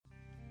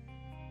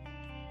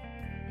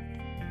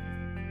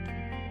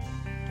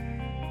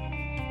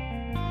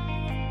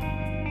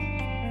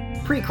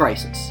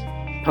Pre-Crisis,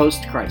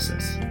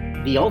 Post-Crisis,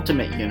 The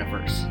Ultimate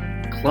Universe,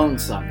 Clone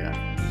Saga.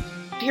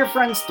 Do your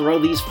friends throw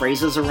these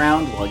phrases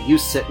around while you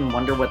sit and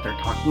wonder what they're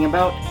talking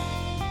about?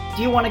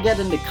 Do you want to get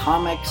into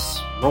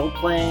comics,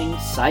 role-playing,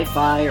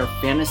 sci-fi, or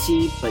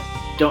fantasy, but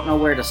don't know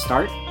where to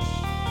start?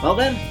 Well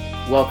then,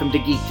 welcome to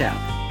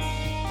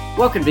Geektown.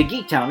 Welcome to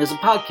Geektown is a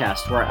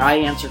podcast where I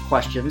answer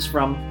questions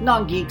from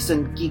non-geeks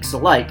and geeks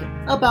alike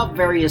about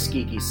various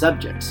geeky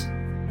subjects.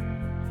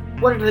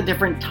 What are the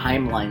different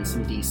timelines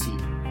in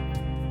DC?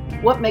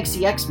 What makes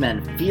the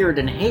X-Men feared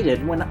and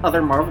hated when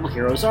other Marvel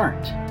heroes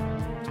aren't?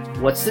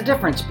 What's the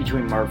difference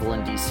between Marvel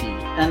and DC,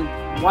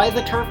 and why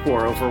the turf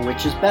war over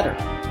which is better?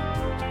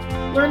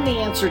 Learn the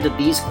answer to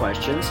these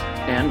questions,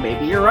 and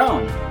maybe your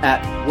own,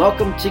 at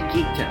Welcome to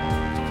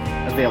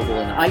Geektown. Available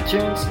in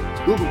iTunes,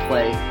 Google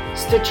Play,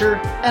 Stitcher,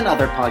 and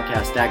other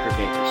podcast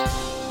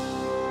aggregators.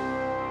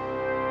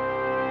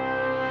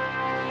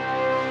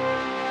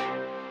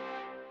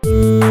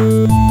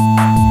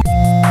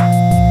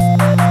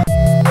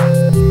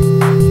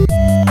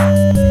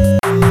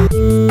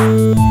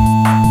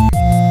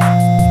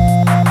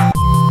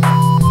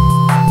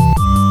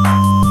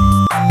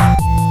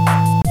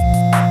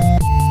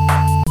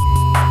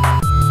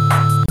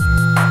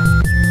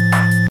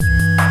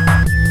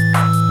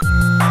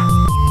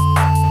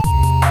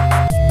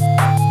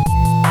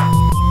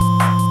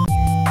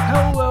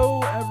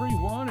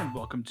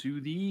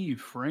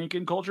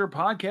 Culture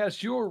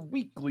Podcast, your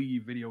weekly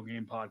video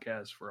game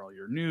podcast for all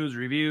your news,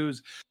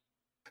 reviews,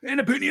 and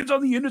opinions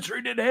on the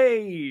industry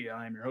today.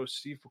 I'm your host,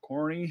 Steve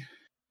Picorni,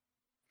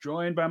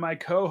 joined by my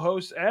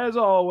co-host, as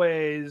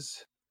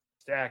always,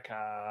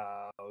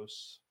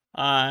 Stackhouse.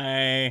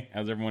 Hi,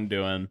 how's everyone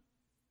doing?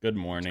 Good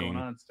morning. What's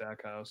going on,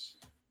 Stackhouse?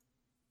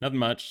 Nothing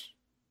much.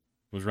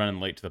 Was running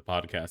late to the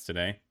podcast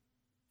today.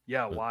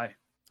 Yeah, why?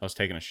 I was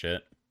taking a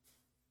shit.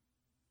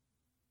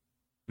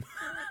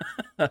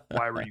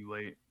 Why were you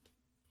late?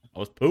 I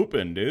was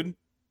pooping, dude.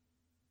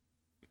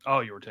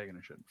 Oh, you were taking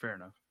a shit. Fair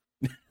enough.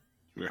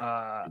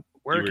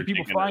 Where can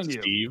people find you?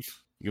 Steve,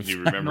 do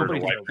you remember to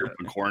wipe your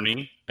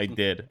corny? I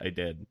did.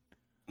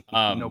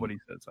 Nobody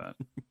says that.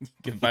 You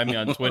can find me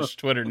on Twitch,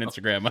 Twitter, and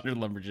Instagram under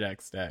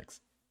Lumberjack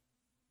Stacks.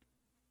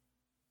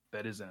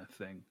 That isn't a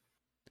thing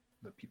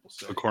that people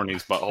say.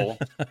 Picorni's butthole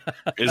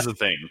is a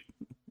thing.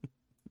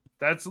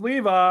 That's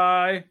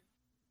Levi.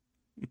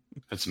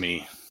 That's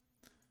me.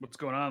 What's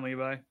going on,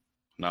 Levi?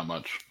 Not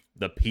much.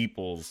 The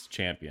people's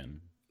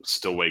champion.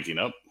 Still waking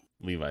up.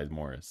 Levi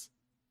Morris.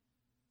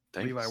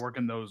 Thanks. Levi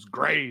working those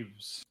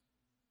graves.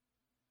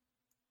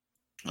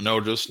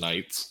 No, just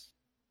nights.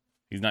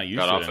 He's not used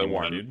Got to off it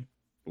anymore, at 1. dude.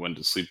 Went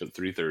to sleep at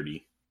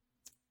 3:30.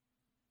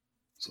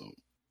 So,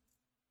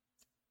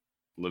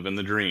 living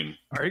the dream.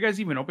 Are you guys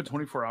even open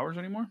 24 hours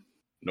anymore?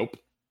 Nope.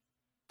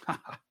 I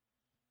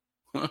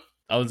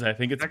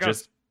think it's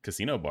just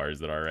casino bars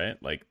that are,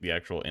 right? Like the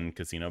actual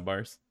in-casino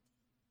bars.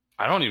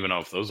 I don't even know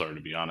if those are,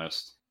 to be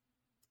honest.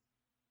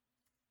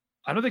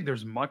 I don't think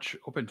there's much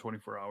open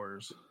 24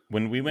 hours.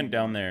 When we went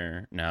down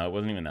there, no, it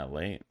wasn't even that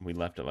late. We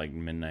left at like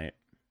midnight.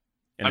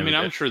 And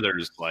I'm sure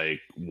there's like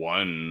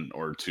 1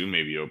 or 2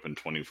 maybe open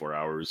 24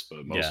 hours,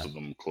 but most of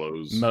them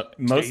close.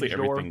 Mostly Stage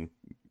everything. door.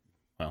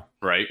 Well,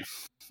 right.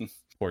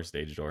 Poor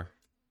stage door.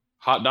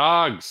 Hot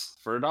dogs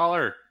for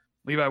 $1.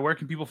 Levi, where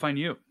can people find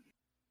you?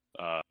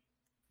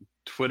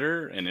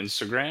 Twitter and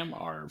Instagram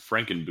are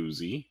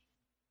Frankenboozy.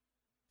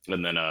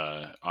 And then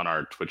on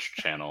our Twitch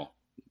channel,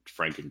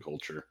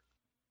 Frankenculture.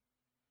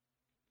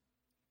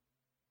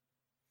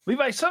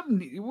 Levi,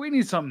 we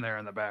need something there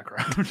in the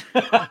background.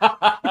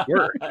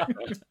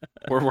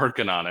 We're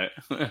working on it.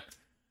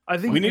 I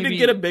think we need to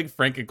get a big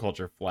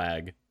Frankenculture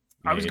flag.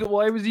 I was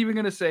even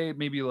gonna say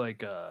maybe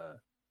like a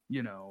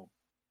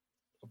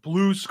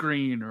blue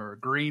screen or a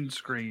green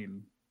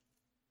screen.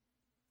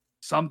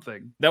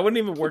 Something. That wouldn't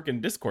even work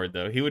in Discord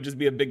though. He would just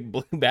be a big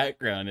blue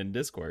background in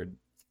Discord.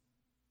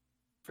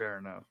 Fair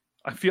enough.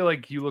 I feel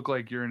like you look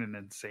like you're in an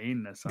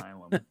insane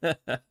asylum.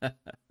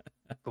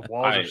 The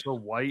walls are so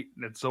white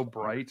and it's so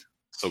bright.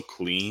 So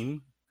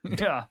clean.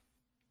 Yeah.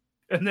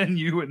 And then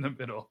you in the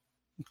middle.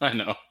 I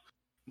know.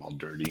 I'm all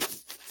dirty.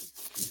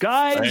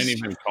 Guys! I didn't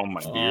even comb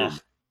my beard.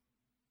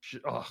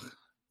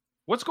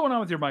 What's going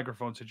on with your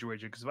microphone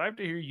situation? Because if I have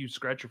to hear you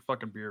scratch your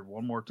fucking beard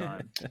one more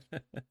time.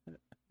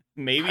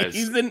 Maybe guys,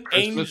 he's an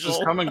angel. Christmas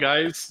is coming,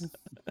 guys.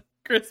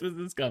 Christmas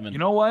is coming. You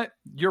know what?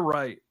 You're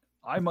right.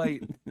 I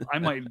might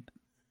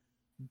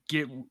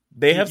get.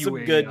 They have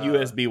some good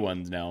USB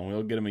ones now.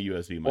 We'll get him a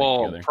USB mic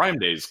together. Prime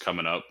Day's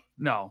coming up.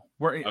 No,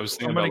 I'm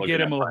gonna get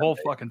him a whole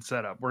fucking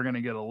setup. We're gonna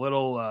get a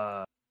little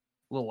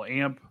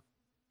amp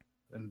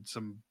and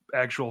some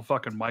actual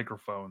fucking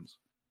microphones.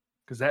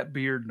 Because that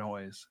beard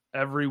noise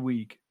every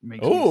week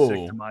makes me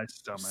sick to my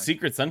stomach.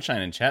 Secret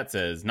Sunshine in chat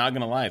says, not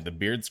gonna lie, the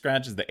beard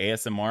scratch is the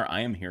ASMR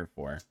I am here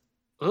for.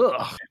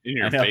 Ugh. In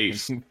your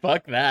face.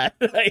 Fuck that.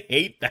 I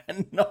hate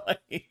that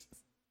noise.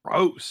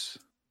 Gross.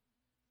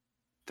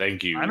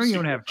 Thank you. I don't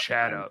even have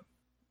chat up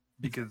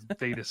because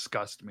they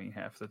disgust me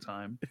half the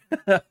time.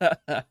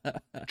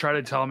 Try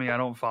to tell me I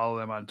don't follow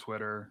them on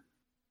Twitter.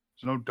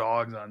 There's no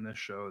dogs on this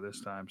show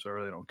this time, so I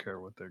really don't care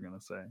what they're going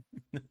to say.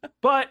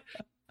 But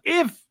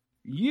if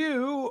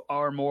you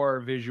are more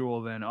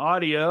visual than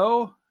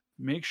audio,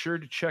 make sure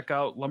to check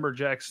out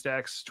Lumberjack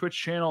Stacks Twitch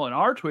channel and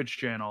our Twitch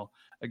channel,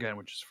 again,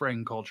 which is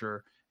Franken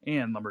Culture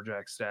and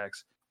Lumberjack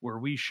Stacks, where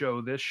we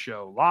show this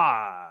show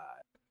live.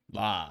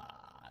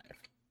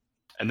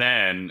 And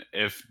then,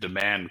 if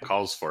demand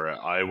calls for it,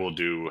 I will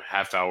do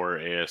half-hour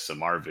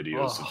ASMR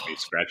videos of me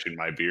scratching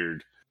my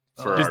beard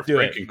for Just our do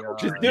it. Franken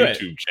Culture Just do it.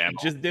 YouTube channel.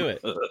 Just do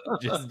it.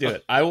 Just do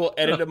it. I will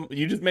edit them.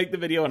 You just make the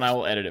video and I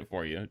will edit it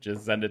for you.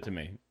 Just send it to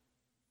me.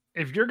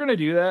 If you're going to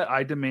do that,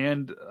 I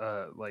demand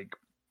like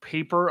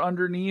paper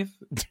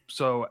underneath.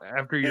 So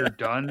after you're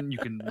done, you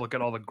can look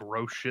at all the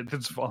gross shit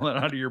that's falling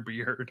out of your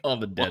beard. All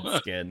the dead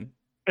skin.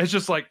 It's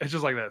just like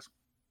this.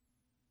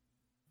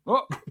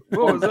 Oh,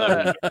 what was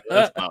that?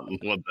 That's not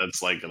what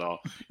that's like at all.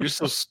 You're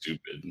so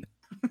stupid.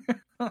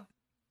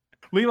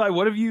 Levi,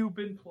 what have you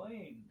been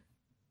playing?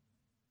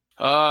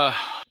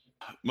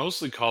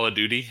 Mostly Call of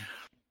Duty,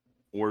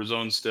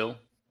 Warzone still, a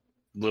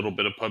little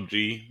bit of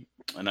PUBG,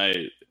 and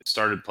I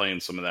started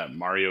playing some of that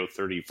Mario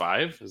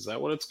 35. Is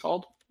that what it's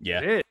called? Yeah.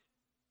 It.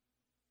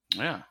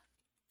 Yeah, What'd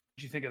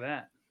you think of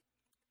that?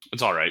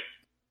 it's all right.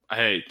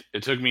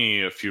 It took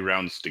me a few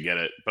rounds to get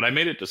it, but I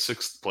made it to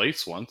 6th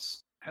place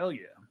once. Hell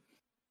yeah.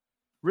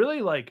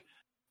 Really, like,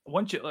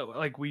 once you,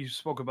 like we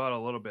spoke about a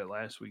little bit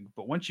last week,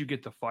 but once you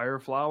get the Fire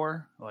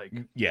Flower, like,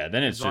 Yeah,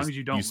 then it's as long just as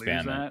you don't lose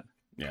spam that. it.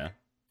 Yeah.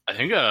 I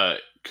think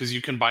because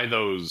you can buy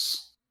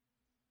those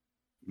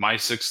my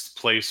 6th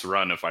place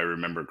run, if I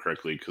remember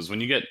correctly, because when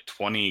you get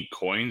 20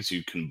 coins,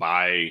 you can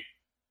buy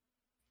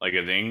like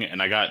a thing,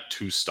 and I got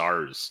 2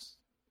 stars.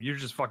 You're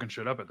just fucking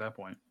shit up at that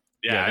point.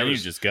 Yeah, I then you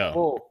was, just go.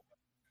 well,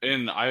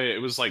 and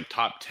it was like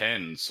top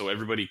 10, so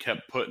everybody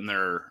kept putting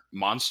their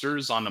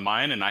monsters onto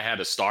mine, and I had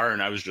a star,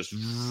 and I was just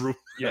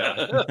Yeah.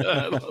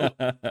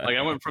 like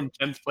I went from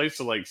 10th place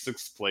to like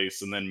 6th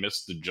place, and then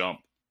missed the jump.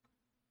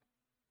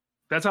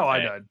 That's how I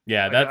died.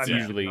 Yeah, I that's missed the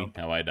usually jump.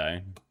 how I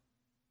die.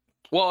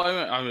 Well,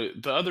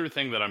 the other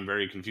thing that I'm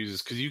very confused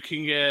is because you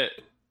can get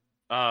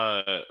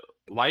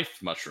life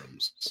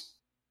mushrooms.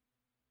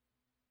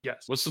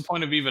 Yes. What's the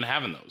point of even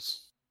having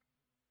those?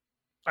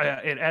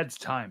 It adds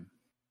time.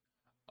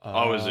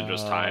 Oh, is it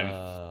just time?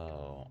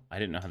 Oh, I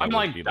didn't know how that I'm worked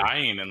like either.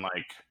 dying, and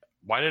like,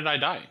 why did I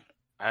die?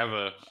 I have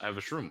a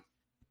shroom.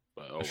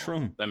 But, A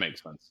shroom. That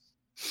makes sense.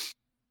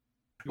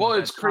 You Well,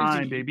 want it's that crazy.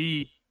 time,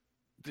 baby.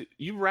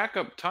 You rack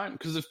up time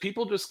because if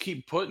people just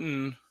keep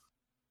putting,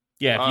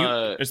 Yeah, if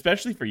you,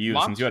 especially for you,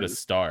 since you had a monsters.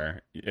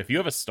 star. If you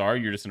have a star,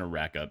 you're just gonna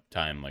rack up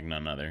time like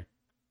none other.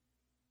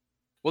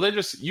 well,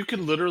 you could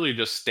literally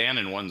just stand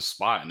in one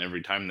spot, and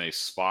every time they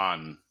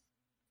spawn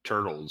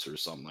turtles or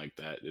something like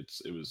that,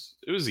 it was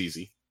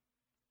easy.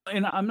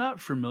 And I'm not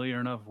familiar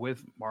enough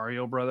with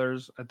Mario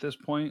Brothers at this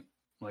point.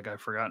 Like,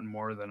 I've forgotten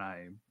more than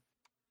I'd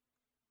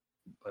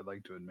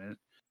like to admit.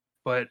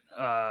 But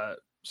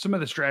some of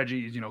the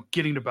strategies,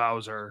 getting to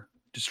Bowser,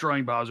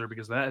 destroying Bowser,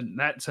 because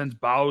that sends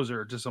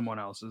Bowser to someone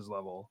else's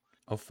level.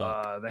 Oh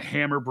fuck. The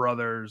Hammer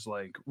Brothers,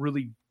 like,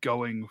 really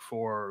going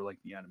for like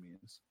the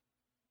enemies.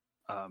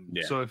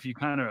 Yeah. So if you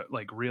kind of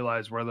like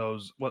realize what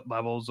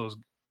levels those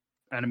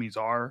enemies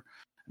are,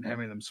 and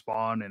having them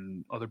spawn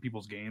in other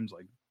people's games,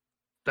 like,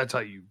 that's how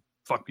you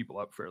fuck people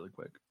up fairly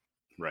quick,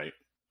 Right.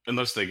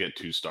 Unless they get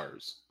 2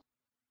 stars.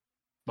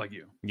 like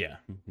you. Yeah,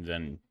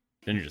 then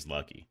you're just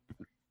lucky.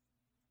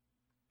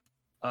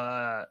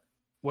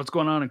 What's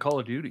going on in Call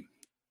of Duty?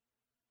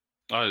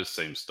 The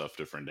same stuff,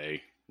 different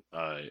day.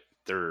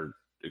 They're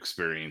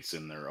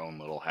experiencing their own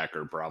little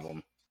hacker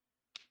problem.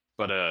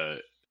 But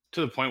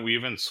to the point we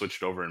even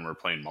switched over and we're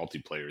playing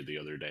multiplayer the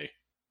other day.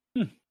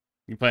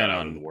 You're playing Got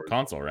out of on the Warzone.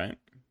 console, right?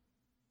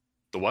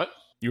 The what?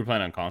 You were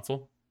playing on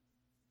console?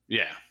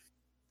 Yeah.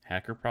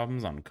 Hacker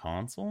problems on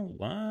console?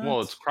 What?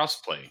 Well, it's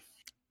crossplay.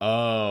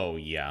 Oh,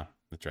 yeah.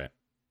 That's right.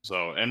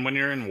 So, and when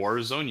you're in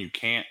Warzone, you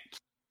can't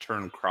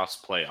turn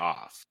crossplay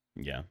off.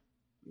 Yeah.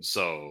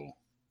 So,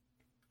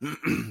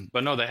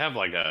 but no, they have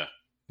like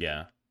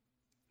Yeah.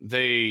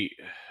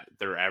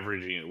 they're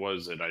averaging,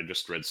 I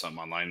just read something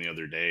online the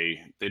other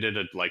day. They did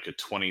like a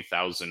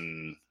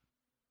 20,000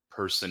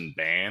 person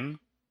ban,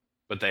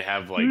 but they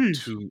have like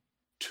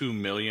 2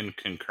 million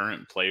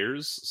concurrent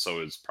players. So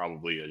it's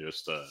probably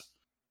just a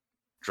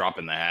drop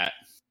in the hat.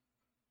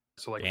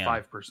 So like Damn.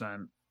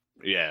 5%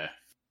 Yeah.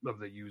 of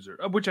the user,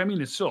 which I mean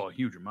is still a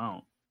huge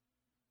amount.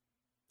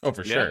 Oh,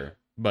 for Yeah. sure.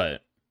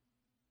 But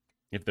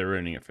if they're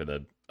ruining it for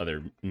the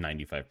other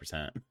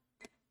 95%.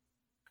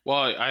 Well,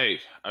 I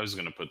was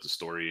gonna put the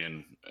story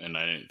in, and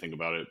I didn't think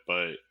about it,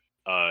 but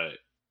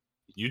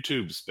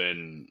YouTube's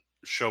been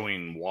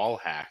showing wall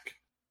hack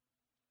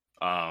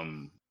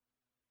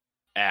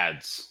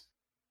ads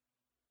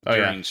Oh,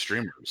 during yeah.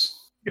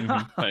 streamers.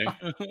 Mhm.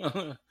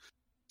 Like,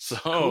 so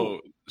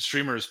Cool.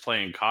 streamers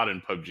playing COD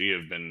and PUBG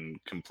have been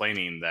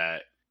complaining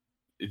that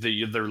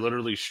they're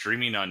literally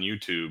streaming on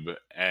YouTube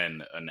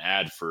and an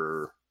ad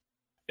for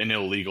an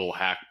illegal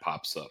hack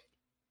pops up.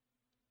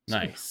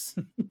 Nice.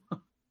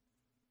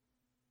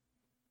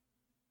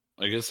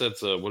 I guess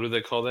that's what do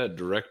they call that?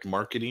 Direct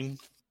marketing?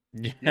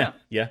 Yeah.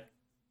 Yeah.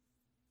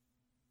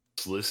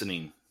 It's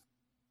listening.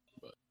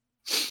 But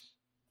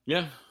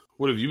yeah.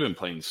 What have you been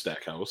playing,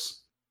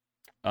 Stackhouse?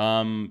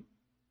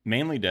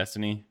 Mainly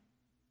Destiny.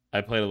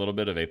 I played a little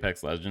bit of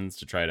Apex Legends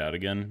to try it out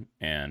again,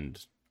 and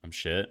I'm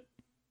shit.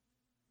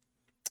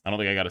 I don't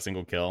think I got a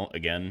single kill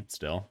again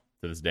still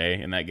to this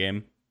day in that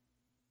game.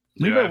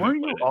 Levi, I haven't weren't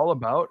you played it. all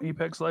about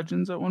Apex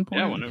Legends at one point?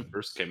 Yeah, when it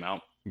first came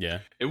out. Yeah.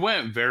 It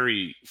went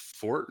very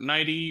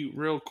Fortnite-y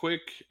real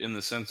quick in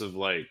the sense of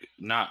like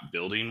not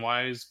building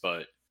wise,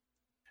 but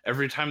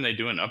every time they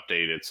do an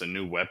update, it's a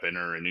new weapon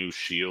or a new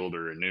shield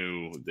or a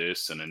new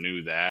this and a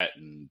new that,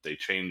 and they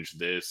change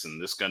this,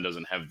 and this gun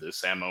doesn't have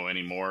this ammo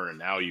anymore, and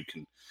now you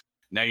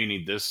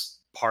need this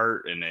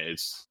part, and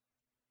it's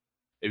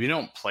if you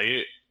don't play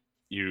it,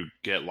 you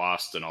get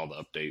lost in all the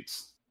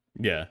updates.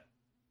 Yeah.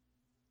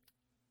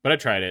 But I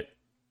tried it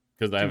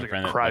because I have Seems a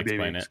friend like that a likes crybaby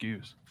playing it.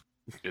 excuse.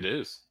 It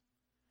is.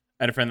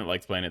 I had a friend that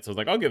likes playing it, so I was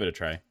like, I'll give it a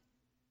try.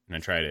 And I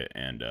tried it,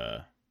 and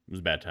it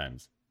was bad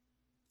times.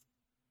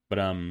 But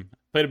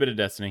played a bit of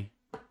Destiny.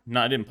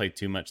 No, I didn't play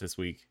too much this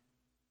week.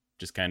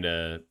 Just kind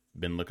of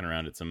been looking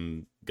around at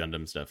some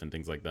Gundam stuff and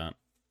things like that.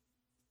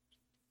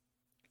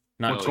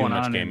 Not What's too going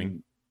much on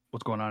gaming.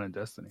 What's going on in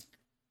Destiny?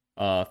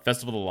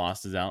 Festival of the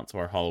Lost is out, so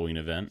our Halloween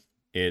event.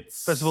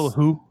 It's Festival of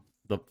who?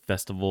 The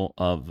Festival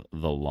of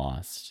the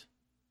Lost.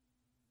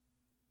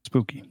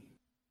 Spooky.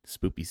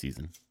 Spoopy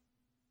season.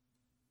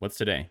 What's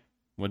today?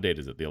 What date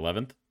is it? The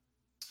 11th?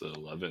 It's the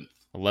 11th.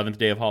 11th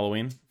day of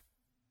Halloween?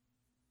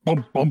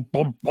 Bum, bum,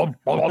 bum, bum,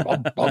 bum,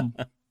 bum, bum.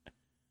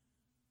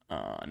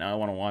 Now I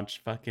want to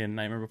watch fucking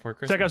Nightmare Before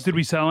Christmas. Check us. Did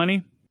we sell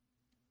any?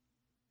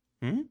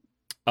 Hmm?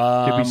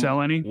 Did we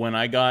sell any? When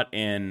I got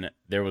in,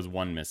 there was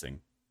one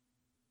missing.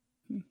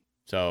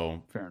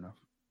 So Fair enough.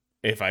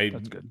 if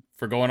That's good.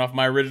 for going off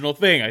my original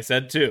thing, I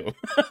said two.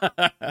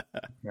 Fair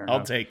I'll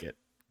enough. take it.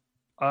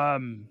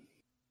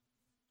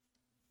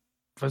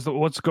 Festival.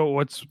 What's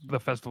the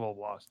Festival of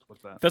Lost?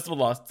 What's that? Festival of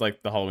Lost is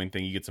like the Halloween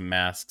thing. You get some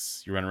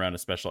masks. You run around a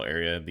special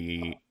area.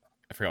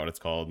 I forgot what it's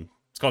called.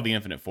 It's called the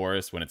Infinite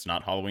Forest when it's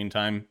not Halloween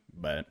time.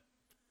 But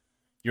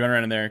you run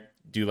around in there,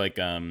 do like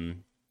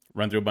run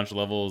through a bunch of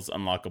levels,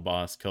 unlock a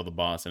boss, kill the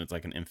boss, and it's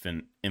like an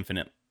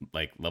infinite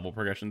like level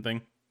progression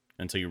thing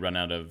until you run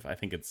out of, I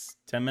think it's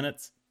 10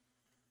 minutes.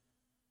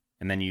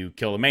 And then you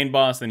kill the main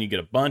boss, then you get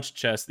a bunch of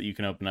chests that you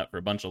can open up for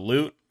a bunch of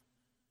loot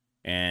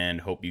and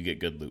hope you get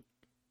good loot.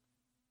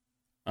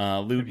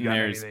 Loot Have you got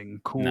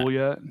anything cool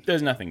yet?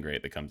 There's nothing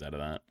great that comes out of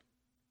that.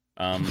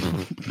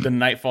 The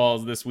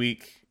Nightfalls this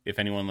week, if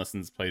anyone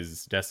listens,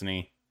 plays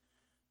Destiny,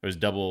 there's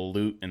double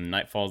loot in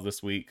Nightfalls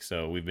this week,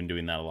 so we've been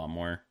doing that a lot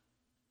more.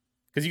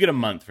 Because you get a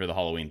month for the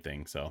Halloween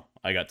thing, so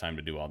I got time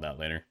to do all that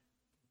later.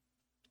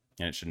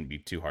 And it shouldn't be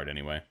too hard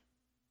anyway.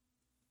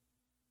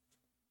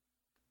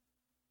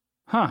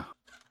 Huh.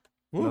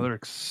 Woo. Another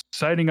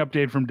exciting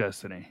update from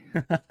Destiny.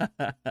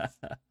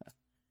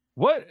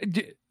 What?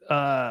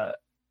 A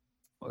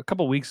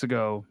couple weeks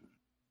ago,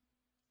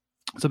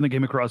 something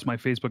came across my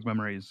Facebook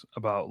memories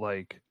about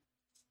like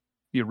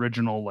the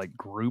original like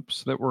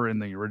groups that were in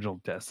the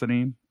original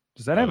Destiny.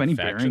 Does that have any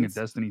bearing in factions?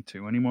 Destiny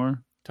 2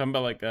 anymore? Talking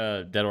about like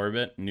Dead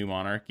Orbit, New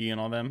Monarchy, and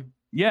all them.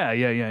 Yeah.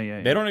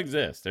 They don't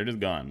exist. They're just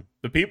gone.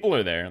 The people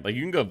are there. Like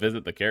you can go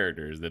visit the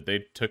characters that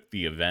they took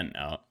the event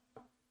out.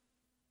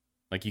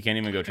 Like you can't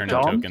even go turn in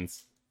Dom?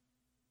 tokens.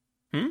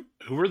 Who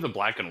were the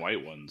black and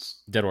white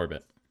ones? Dead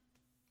Orbit.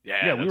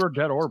 Yeah, we that's were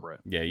Dead Orbit.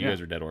 Yeah, you guys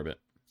are Dead Orbit.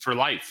 for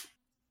life.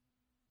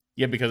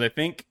 Yeah, because I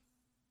think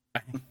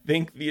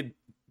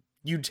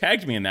you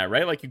tagged me in that,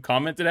 right? Like you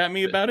commented at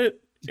me about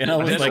it, and I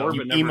was Dead like, Orbit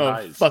 "You never emo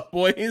dies.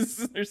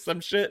 fuckboys" or some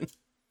shit.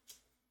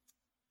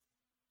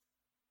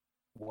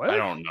 What? I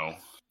don't know.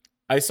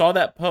 I saw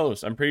that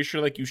post. I'm pretty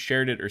sure like you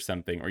shared it or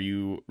something, or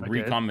you I did.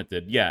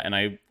 re-commented. Yeah, and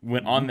I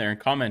went on there and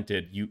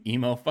commented, "You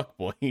emo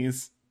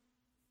fuckboys,"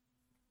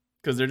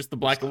 because they're just the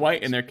black and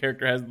white, and their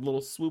character has a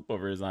little swoop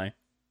over his eye.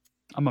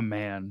 I'm a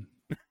man.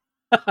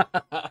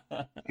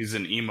 He's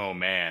an emo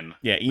man.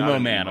 Yeah, not emo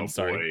an man. emo I'm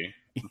sorry.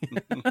 boy.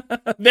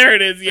 There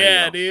it is.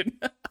 Yeah, There dude.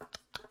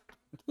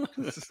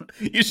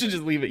 You should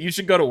just leave it. You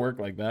should go to work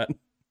like that.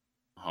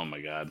 Oh my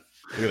god.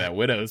 Look at that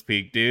widow's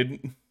peak, dude.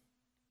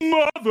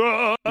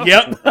 Mother.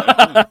 Yep.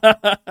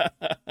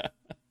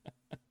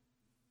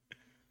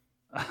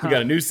 We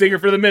got a new singer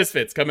for the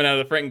Misfits coming out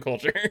of the Franken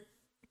culture.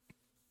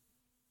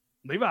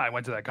 Levi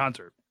went to that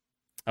concert.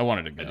 I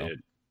wanted to I go. did.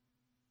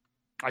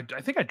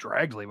 I think I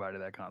dragged Levi to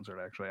that concert.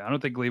 Actually, I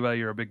don't think Levi,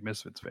 you're a big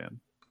Misfits fan.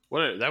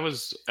 What? That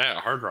was at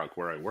Hard Rock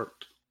where I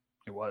worked.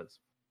 It was.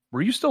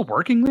 Were you still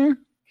working there?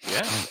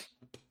 Yeah.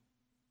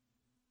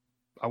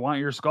 I want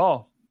your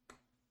skull.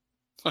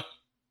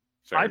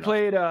 Fair I enough.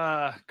 played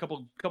a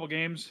couple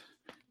games.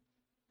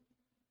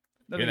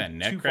 Hear that Nothing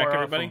neck too crack, far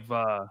off everybody?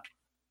 of,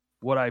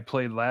 what I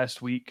played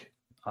last week.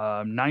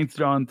 Ninth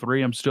Dawn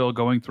 3, I'm still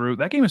going through.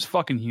 That game is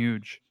fucking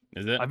huge.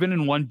 Is it? I've been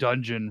in one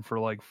dungeon for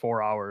like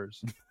 4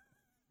 hours.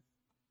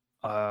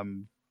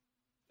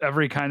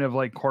 Every kind of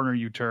like corner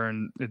you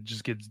turn, it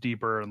just gets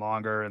deeper and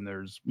longer, and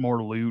there's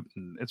more loot,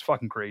 and it's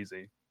fucking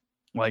crazy.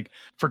 Like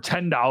for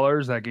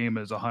 $10, that game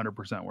is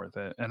 100% worth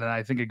it. And then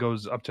I think it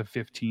goes up to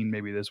 15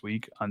 maybe this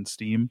week on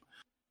Steam.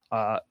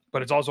 But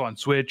it's also on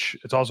Switch.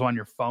 It's also on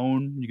your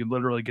phone. You can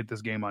literally get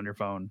this game on your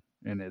phone,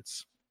 and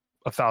it's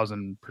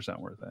 1,000%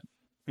 worth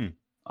it.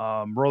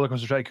 Roller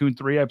Coaster Tycoon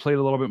 3, I played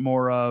a little bit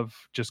more of,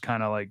 just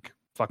kind of like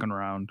fucking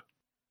around.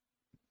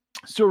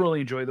 Still really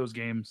enjoy those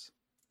games.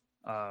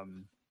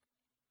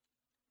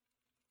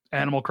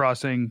 Animal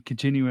Crossing,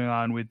 continuing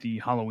on with the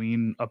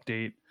Halloween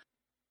update.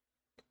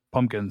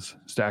 Pumpkins,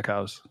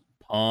 Stackhouse.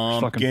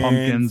 Fucking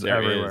pumpkins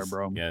everywhere,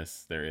 bro.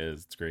 Yes, there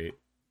is. It's great.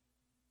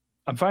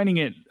 I'm finding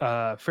it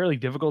fairly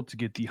difficult to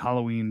get the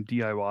Halloween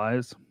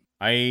DIYs.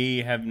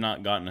 I have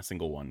not gotten a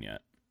single one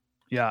yet.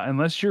 Yeah,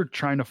 unless you're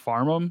trying to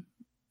farm them,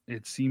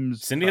 it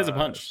seems. Cindy has a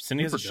bunch.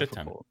 Cindy has a shit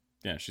difficult.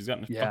 ton. Yeah, she's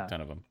gotten a fuck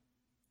ton of them.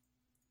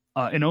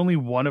 And only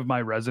one of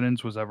my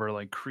residents was ever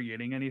like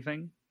creating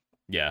anything.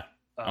 Yeah,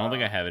 I don't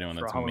think I have anyone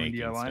that's making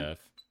DIY stuff.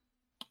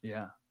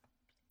 Yeah,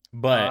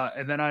 but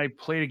and then I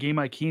played a game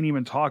I can't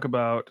even talk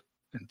about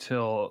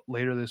until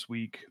later this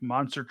week,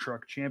 Monster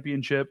Truck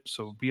Championship.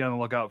 So be on the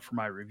lookout for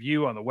my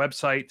review on the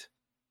website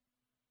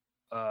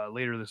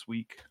later this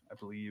week, I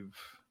believe,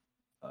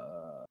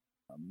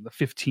 the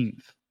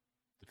 15th.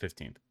 The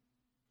 15th.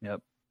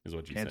 Yep. Is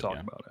what you Can't said. talk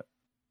about it.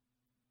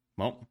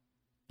 Well,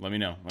 let me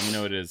know. Let me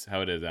know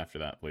how it is after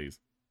that, please.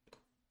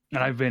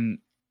 And I've been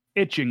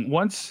itching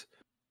once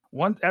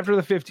after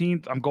the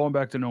 15th. I'm going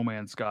back to No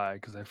Man's Sky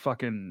because I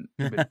fucking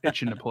been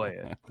itching to play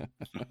it.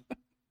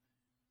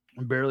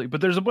 Barely, but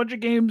there's a bunch of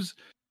games.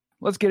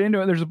 Let's get into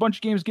it. There's a bunch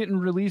of games getting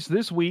released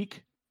this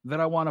week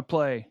that I want to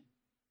play.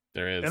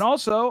 There is, and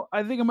also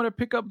I think I'm going to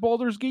pick up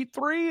Baldur's Gate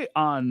 3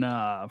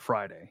 on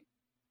Friday.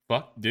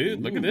 Fuck,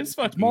 dude! Look at this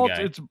fucking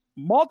guy. It's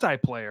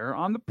multiplayer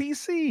on the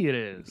PC. It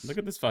is. Look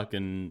at this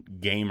fucking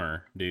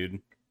gamer, dude.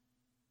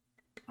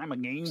 I'm a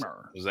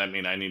gamer. Does that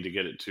mean I need to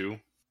get it too?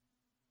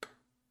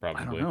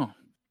 Probably. I don't know.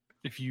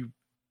 If you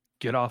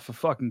get off a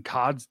fucking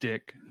COD's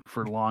dick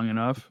for long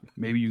enough,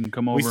 maybe you can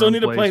come over. We still need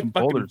to play some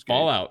fucking Baldur's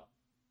Fallout.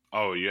 Gate.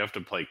 Oh, you have to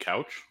play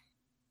couch?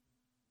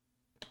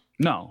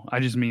 No,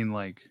 I just mean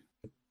like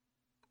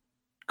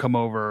come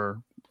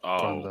over.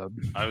 Oh,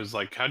 I was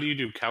like, how do you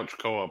do couch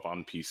co-op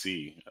on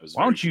PC?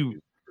 Why don't you?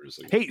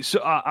 Hey,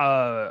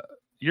 so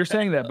you're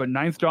saying that, but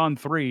Ninth Dawn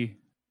 3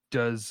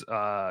 does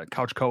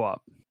couch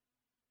co-op.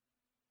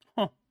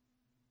 Huh.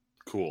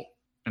 Cool.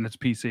 And it's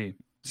PC.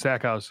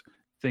 Stackhouse.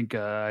 Think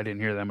I didn't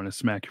hear that. I'm gonna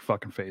smack your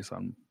fucking face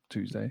on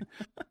Tuesday.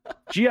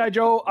 G.I.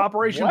 Joe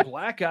Operation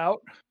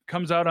Blackout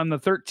comes out on the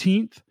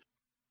 13th.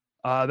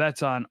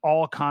 That's on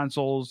all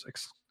consoles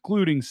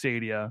excluding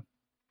Stadia.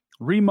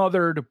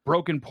 Remothered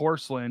Broken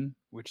Porcelain,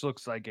 which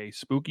looks like a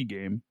spooky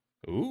game.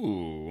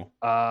 Ooh.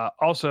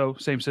 Also,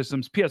 same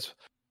systems: PC,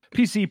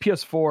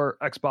 PS4,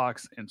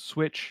 Xbox, and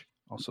Switch.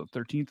 Also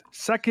 13th.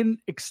 Second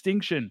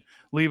Extinction.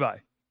 Levi,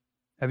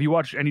 have you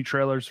watched any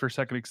trailers for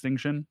Second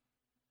Extinction?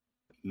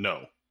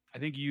 No. I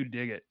think you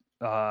dig it.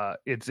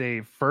 It's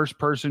a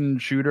first-person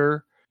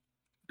shooter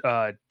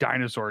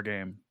dinosaur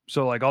game.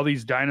 So like all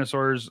these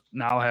dinosaurs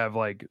now have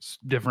like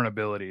different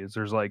abilities.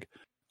 There's like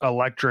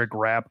electric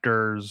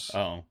raptors.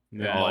 Oh,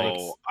 yeah. Like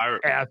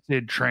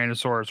acid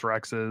Tyrannosaurus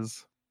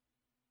Rexes.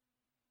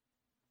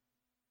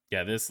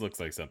 Yeah, this looks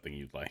like something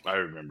you'd like. I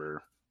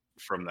remember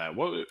from that.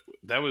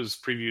 That was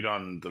previewed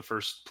on the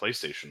first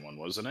PlayStation one,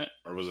 wasn't it?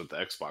 Or was it the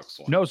Xbox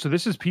one? No, so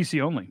this is PC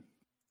only.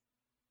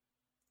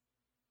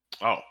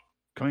 Oh.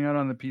 Coming out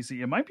on the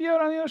PC. It might be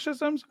out on the other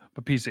systems,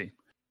 but PC.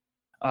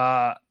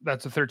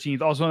 That's the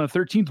 13th. Also on the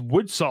 13th,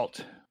 Wood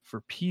Salt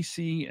for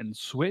PC and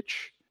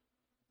Switch.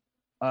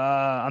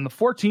 On the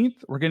 14th,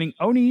 we're getting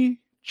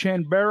Oni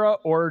Chanbara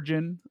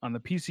Origin on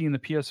the PC and the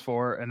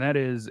PS4, and that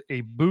is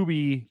a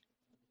booby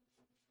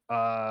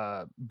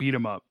beat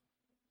 'em up.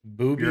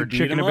 Booby You're a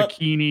chick in a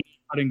bikini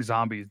cutting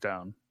zombies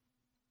down.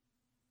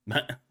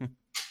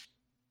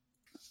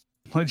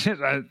 Legit,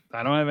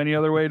 I don't have any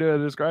other way to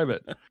describe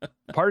it.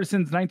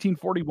 Partisans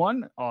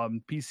 1941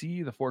 on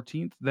PC, the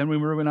 14th. Then we're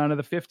moving on to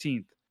the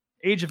 15th.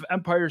 Age of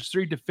Empires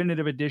 3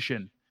 Definitive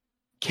Edition.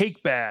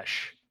 Cake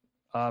Bash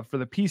for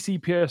the PC,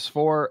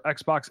 PS4,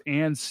 Xbox,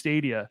 and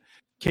Stadia.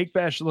 Cake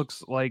Bash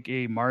looks like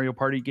a Mario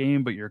Party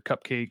game, but you're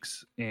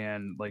cupcakes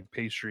and like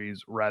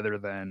pastries rather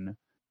than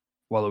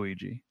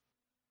Waluigi.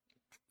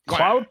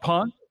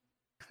 Cloudpunk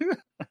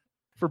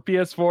for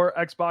PS4,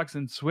 Xbox,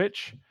 and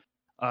Switch.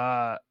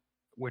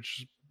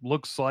 Which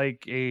looks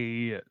like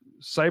a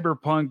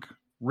cyberpunk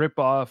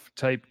ripoff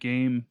type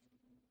game.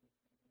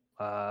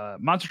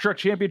 Monster Truck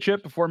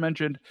Championship, before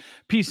mentioned,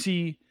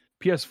 PC,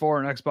 PS4,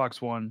 and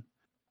Xbox One.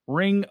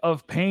 Ring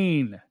of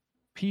Pain,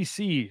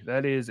 PC.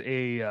 That is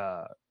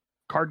a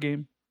card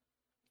game.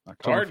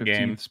 October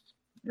 15th.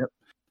 Yep.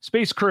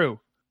 Space Crew,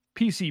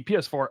 PC,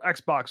 PS4,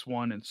 Xbox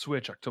One, and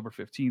Switch, October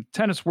 15th.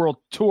 Tennis World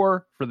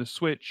Tour for the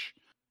Switch.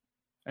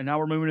 And now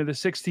we're moving to the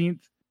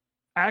 16th.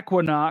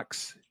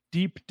 Aquanox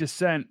Deep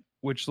Descent,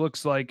 which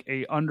looks like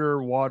a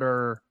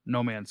underwater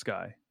No Man's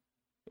Sky.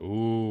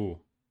 Ooh.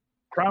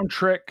 Crown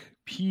Trick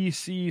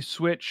PC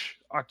Switch,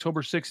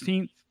 October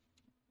 16th.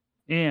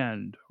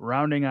 And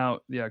rounding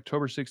out the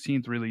October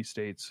 16th release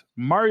dates,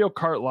 Mario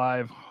Kart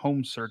Live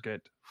Home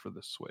Circuit for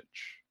the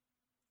Switch.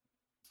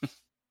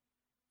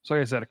 So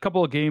like I said, a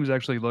couple of games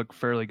actually look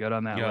fairly good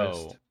on that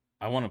list.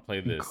 I want to play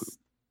this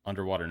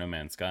Underwater No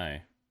Man's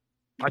Sky.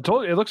 I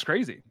told you, it looks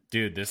crazy.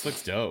 Dude, this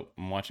looks dope.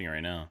 I'm watching it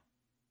right now.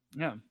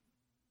 Yeah.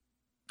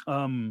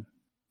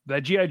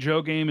 That G.I.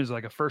 Joe game is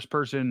like a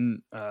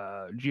first-person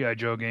G.I.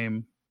 Joe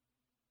game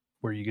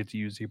where you get to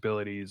use the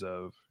abilities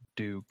of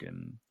Duke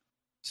and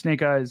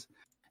Snake Eyes.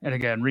 And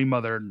again,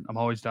 remothered. I'm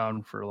always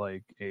down for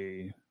like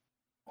a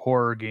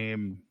horror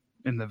game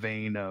in the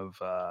vein of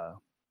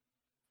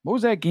what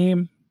was that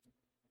game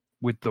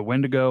with the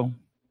Wendigo?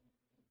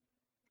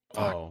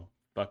 Oh,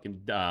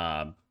 fucking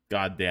god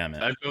damn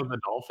it. Echo the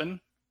Dolphin?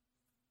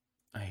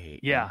 I hate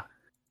Yeah. you.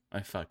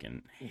 I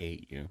fucking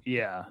hate you.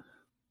 Yeah.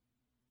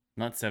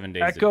 Not 7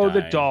 Days Echo to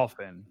the Die.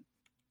 Dolphin.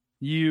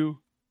 You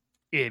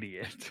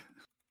idiot.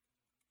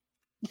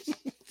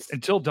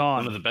 Until One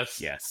Dawn. of the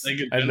best. Yes.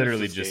 Sega I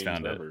literally Genesis just games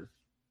found it. ever.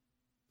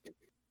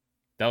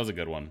 That was a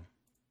good one.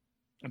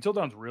 Until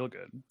Dawn's real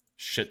good.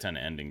 Shit ton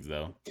of endings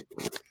though.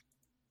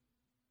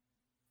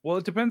 Well,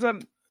 it depends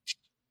on.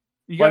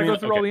 You Well, gotta I mean, go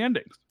through all okay. the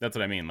endings. That's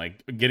what I mean.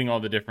 Like getting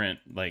all the different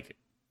like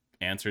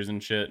answers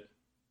and shit.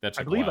 That I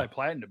took a believe I while.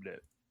 platinumed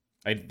it.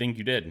 I think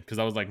you did because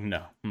I was like,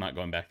 no, I'm not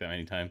going back that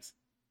many times.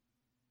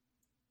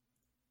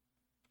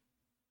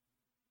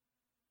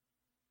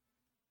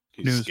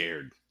 He's News.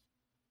 scared.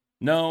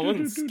 No, it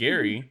wasn't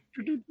scary.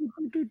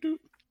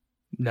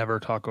 Never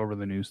talk over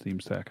the news theme,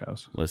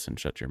 Stackhouse. Listen,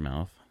 shut your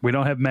mouth. We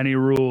don't have many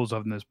rules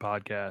on this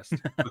podcast.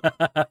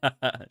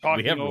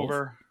 We have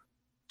rules.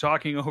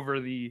 Talking over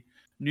the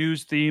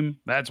news theme,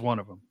 that's one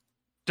of them.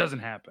 Doesn't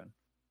happen.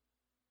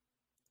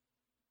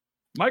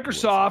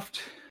 Microsoft,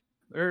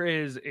 there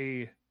is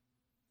a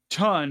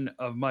ton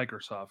of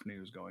Microsoft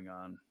news going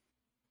on,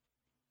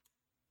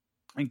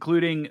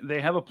 including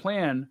they have a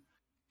plan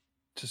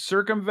to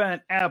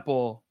circumvent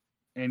Apple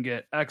and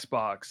get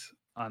Xbox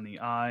on the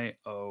iOS.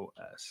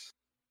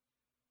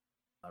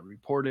 I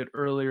reported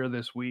earlier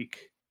this week.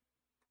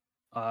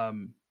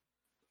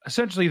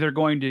 Essentially, they're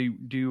going to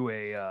do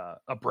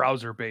a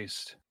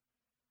browser-based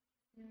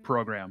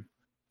program.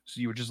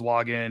 So you would just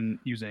log in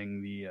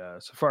using the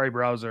Safari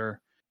browser,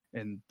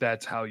 and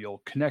that's how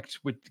you'll connect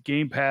with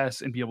Game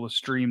Pass and be able to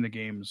stream the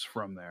games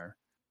from there.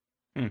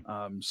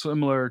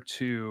 Similar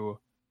to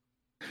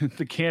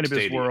the cannabis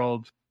Stadia.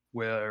 world,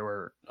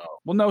 where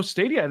well, no,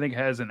 Stadia I think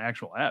has an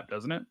actual app,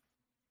 doesn't it?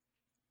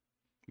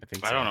 I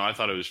think I don't know. I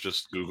thought it was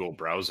just Google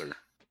browser.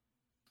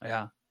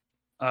 Yeah.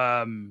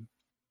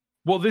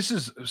 Well, this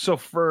is so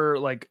for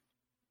like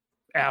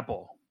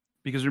Apple,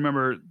 because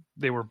remember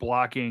they were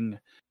blocking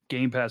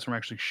Game Pass from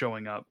actually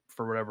showing up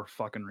for whatever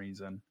fucking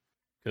reason.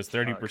 Because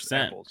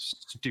 30%. Apple's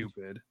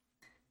stupid.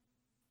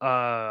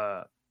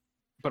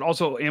 But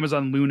also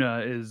Amazon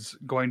Luna is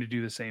going to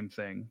do the same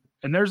thing.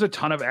 And there's a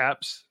ton of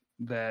apps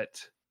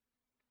that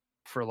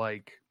for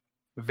like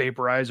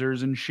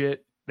vaporizers and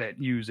shit that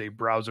use a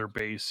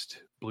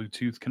browser-based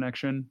Bluetooth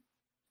connection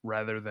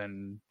rather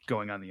than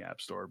going on the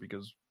App Store,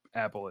 because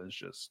Apple is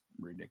just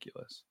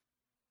ridiculous.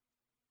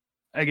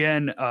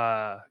 Again,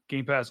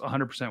 Game Pass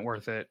 100%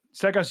 worth it.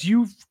 Stackhouse,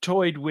 you've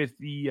toyed with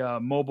the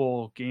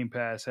mobile Game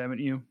Pass, haven't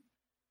you?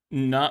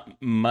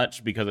 Not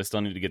much, because I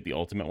still need to get the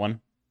ultimate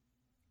one.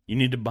 You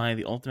need to buy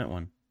the ultimate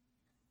one.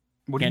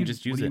 What Can't are you,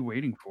 just use what are it. you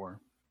waiting for?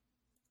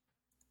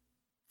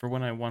 For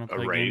when I want to A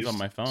play raise. games on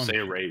my phone. Say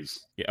a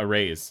raise. Yeah, a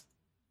raise.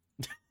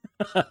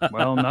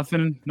 Well,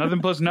 nothing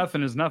plus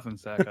nothing is nothing,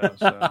 Stackhouse.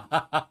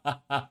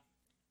 So.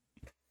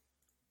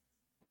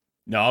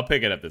 No, I'll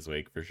pick it up this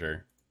week for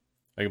sure.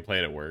 I can play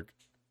it at work.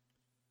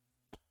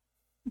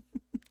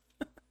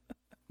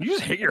 You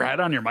just hit your head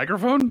on your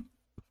microphone?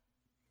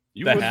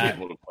 You The would hat.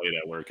 be able to play it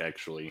at work,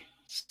 actually.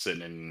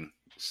 Sitting in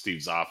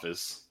Steve's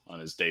office on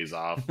his days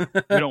off. We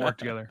don't work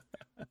together.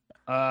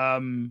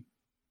 What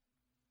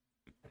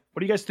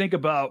do you guys think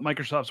about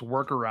Microsoft's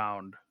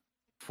workaround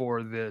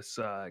for this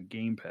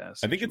Game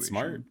Pass? I think it's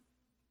smart. situation?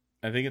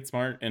 I think it's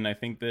smart, and I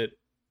think that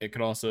it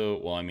could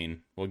also, well, I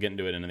mean, we'll get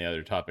into it in the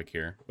other topic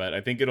here, but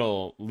I think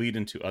it'll lead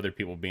into other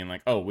people being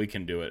like, oh, we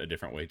can do it a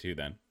different way too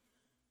then.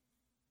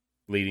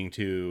 Leading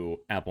to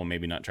Apple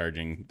maybe not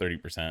charging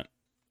 30%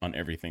 on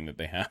everything that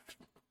they have.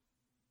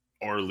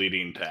 Or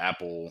leading to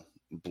Apple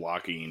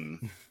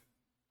blocking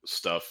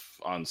stuff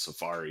on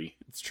Safari.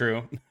 It's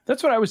true.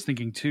 That's what I was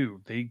thinking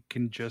too. They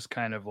can just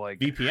kind of like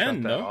VPN, shut that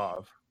no?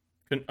 off.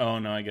 Oh,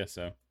 no, I guess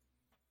so.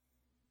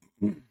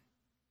 Well,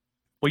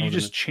 I you was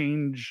just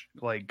change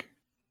like,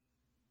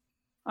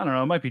 I don't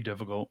know. It might be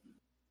difficult.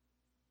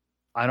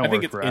 I don't I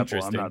think work it's for Apple. I'm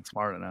interesting. not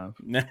smart enough.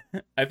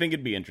 I think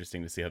it'd be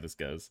interesting to see how this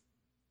goes.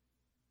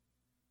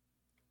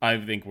 I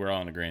think we're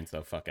all in agreement,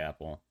 so fuck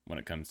Apple when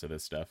it comes to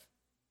this stuff.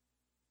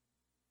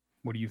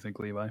 What do you think,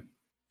 Levi?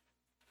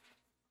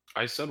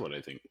 I said what I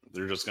think.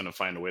 They're just going to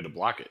find a way to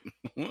block it.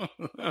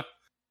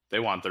 They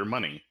want their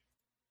money.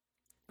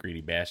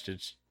 Greedy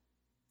bastards.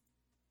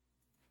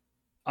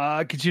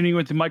 Continuing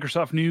with the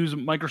Microsoft news,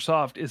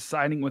 Microsoft is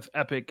siding with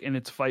Epic in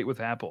its fight with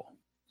Apple.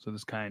 So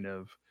this kind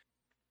of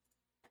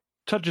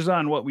touches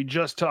on what we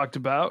just talked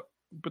about,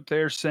 but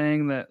they're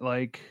saying that,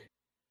 like,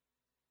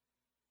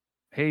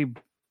 hey,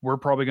 we're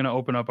probably going to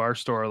open up our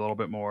store a little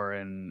bit more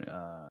and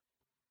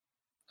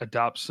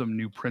adopt some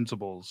new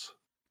principles.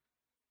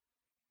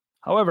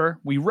 However,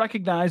 we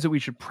recognize that we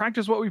should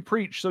practice what we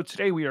preach. So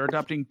today we are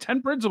adopting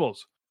 10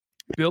 principles,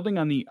 building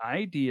on the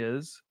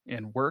ideas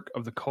and work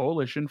of the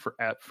Coalition for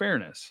App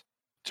Fairness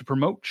to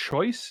promote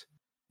choice,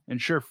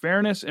 ensure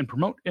fairness, and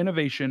promote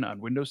innovation on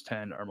Windows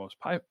 10, our most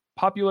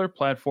popular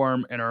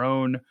platform, and our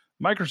own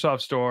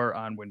Microsoft Store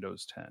on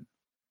Windows 10.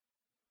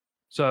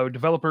 So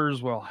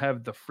developers will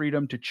have the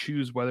freedom to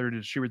choose whether to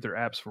distribute their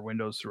apps for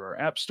Windows through our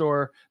App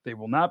Store. They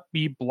will not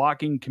be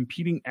blocking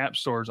competing app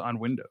stores on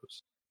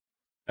Windows.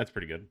 That's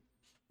pretty good.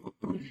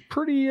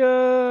 Pretty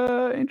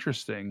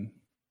interesting.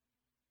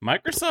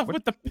 Microsoft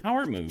with the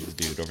power moves,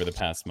 dude, over the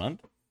past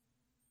month.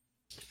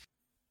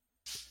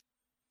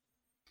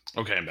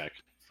 Okay, I'm back.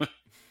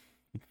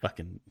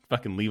 Fucking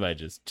Levi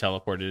just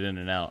teleported in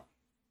and out.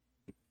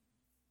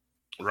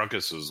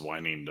 Ruckus was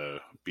whining to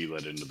be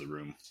let into the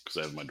room because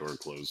I have my door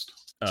closed.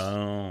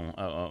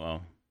 Oh.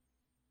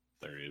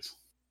 There he is.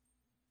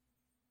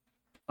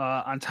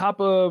 On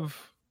top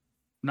of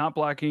not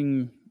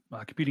blocking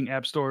competing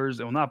app stores,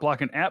 it will not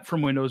block an app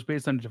from Windows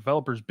based on a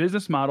developer's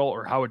business model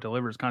or how it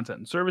delivers content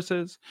and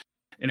services.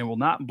 And it will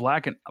not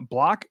block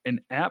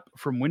an app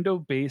from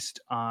Windows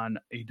based on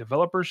a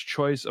developer's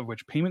choice of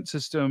which payment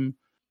system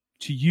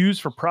to use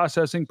for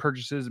processing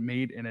purchases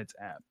made in its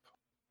app.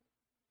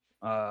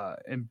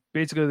 And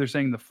basically they're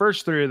saying the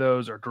first three of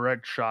those are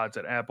direct shots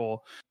at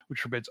Apple, which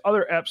forbids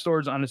other app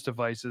stores on its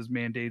devices,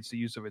 mandates the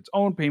use of its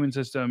own payment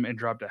system, and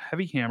dropped a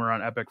heavy hammer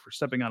on Epic for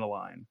stepping out of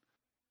line.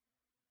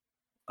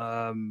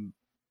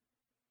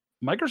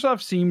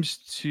 Microsoft seems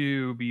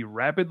to be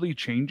rapidly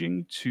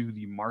changing to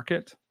the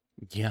market.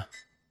 Yeah.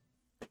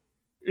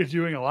 It's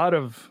doing a lot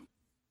of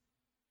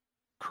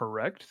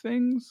correct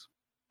things.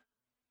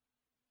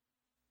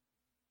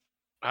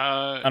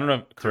 I don't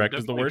know if correct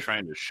is the word.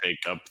 Trying to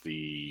shake up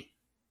the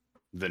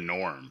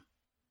norm.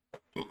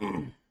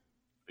 I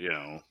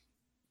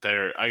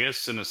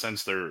guess in a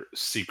sense they're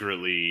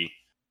secretly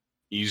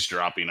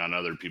eavesdropping on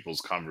other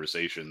people's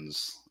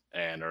conversations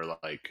and are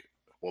like,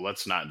 well,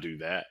 let's not do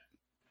that.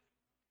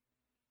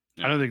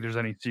 I don't think there's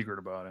any secret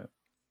about it.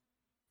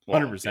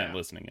 100%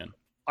 listening in.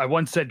 I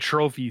once said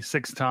trophy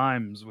 6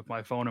 times with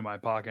my phone in my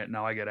pocket.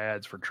 Now I get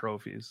ads for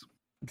trophies.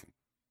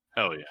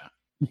 Hell yeah.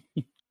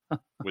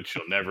 Which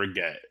you'll never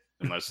get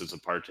unless it's a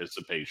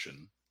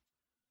participation.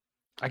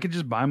 I could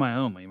just buy my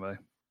own, Levi.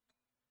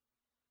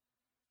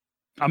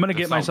 I'm going to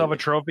get myself a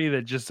trophy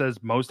that just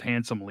says most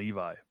handsome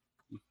Levi.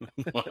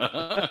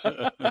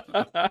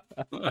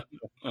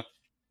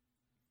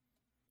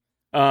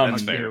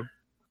 That's fair.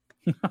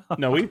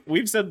 No,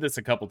 we've said this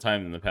a couple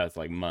times in the past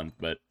month,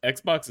 but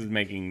Xbox is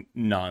making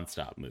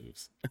nonstop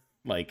moves.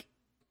 Like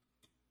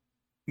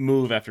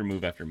move after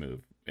move after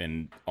move.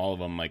 And all of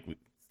them, like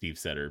Steve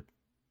said, are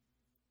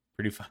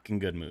pretty fucking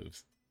good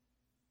moves.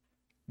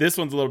 This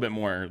one's a little bit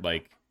more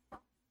like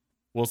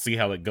we'll see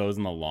how it goes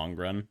in the long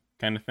run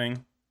kind of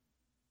thing.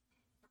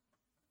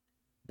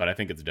 But I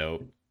think it's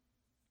dope.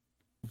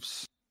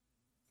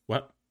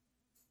 What?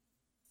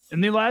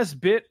 In the last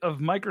bit of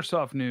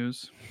Microsoft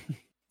news,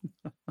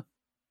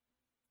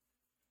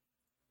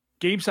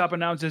 GameStop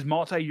announces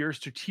multi-year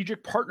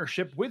strategic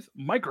partnership with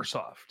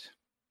Microsoft.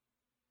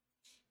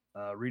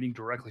 Reading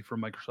directly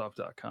from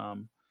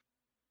Microsoft.com.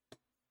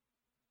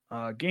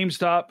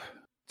 GameStop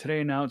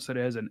today announced that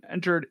it has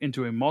entered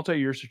into a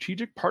multi-year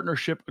strategic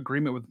partnership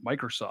agreement with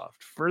Microsoft,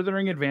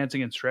 furthering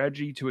advancing its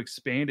strategy to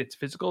expand its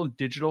physical and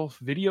digital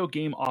video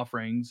game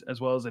offerings, as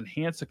well as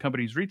enhance the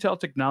company's retail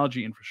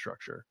technology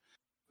infrastructure.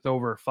 With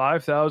over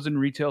 5,000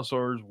 retail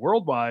stores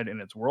worldwide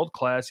and its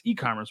world-class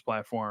e-commerce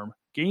platform,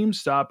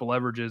 GameStop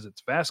leverages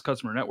its vast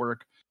customer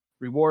network,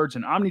 rewards,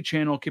 and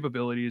omni-channel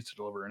capabilities to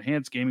deliver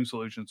enhanced gaming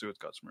solutions to its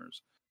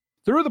customers.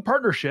 Through the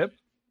partnership,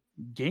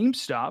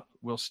 GameStop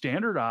will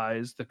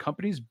standardize the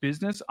company's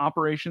business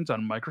operations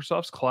on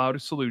Microsoft's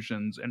cloud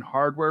solutions and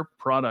hardware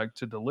product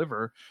to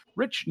deliver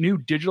rich new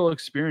digital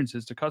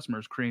experiences to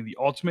customers, creating the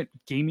ultimate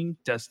gaming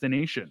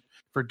destination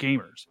for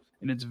gamers,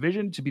 and its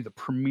vision to be the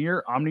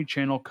premier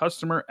omni-channel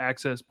customer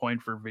access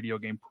point for video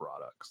game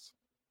products.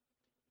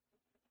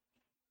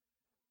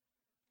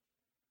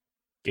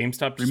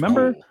 GameStop.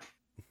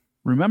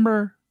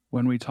 Remember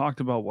when we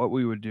talked about what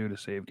we would do to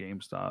save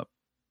GameStop?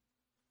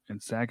 And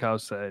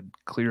Stackhouse said,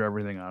 clear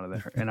everything out of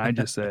there. And I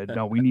just said,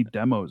 no, we need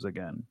demos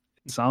again.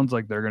 It sounds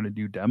like they're going to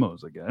do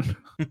demos again.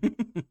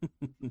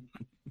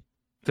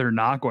 They're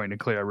not going to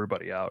clear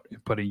everybody out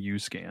and put a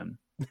U-scan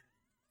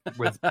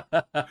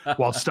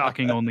while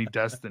stocking only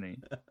Destiny.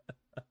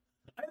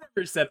 I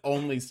never said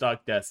only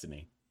stock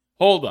Destiny.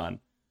 Hold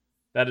on.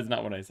 That is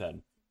not what I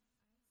said.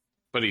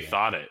 But he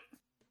thought it.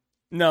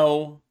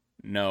 No.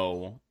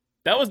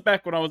 That was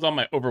back when I was on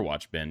my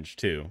Overwatch binge,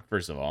 too,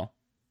 first of all.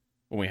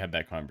 When we had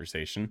that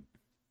conversation.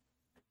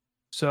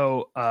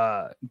 So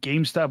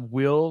GameStop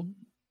will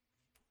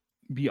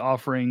be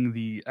offering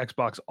the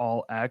Xbox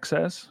All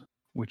Access,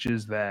 which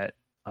is that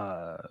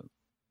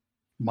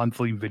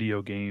monthly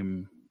video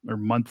game or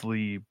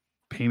monthly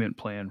payment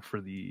plan for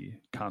the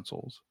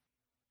consoles.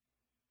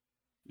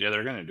 Yeah,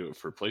 they're gonna do it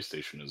for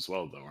PlayStation as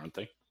well, though, aren't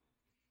they?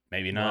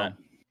 Maybe not.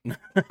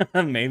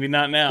 Maybe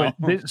not now.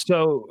 But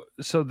so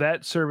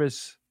that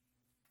service,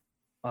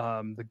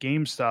 the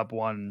GameStop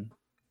one,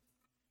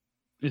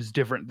 is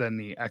different than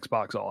the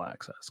Xbox All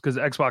Access, because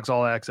Xbox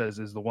All Access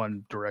is the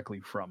one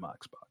directly from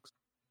Xbox.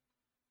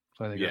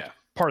 So I think that's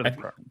part of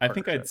the I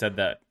think I'd said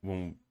that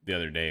the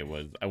other day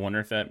was, I wonder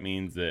if that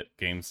means that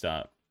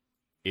GameStop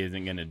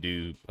isn't going to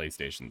do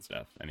PlayStation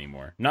stuff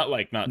anymore. Not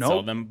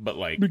sell them, but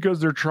like, because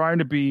they're trying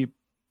to be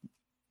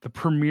the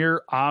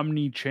premier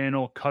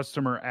omni-channel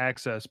customer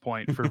access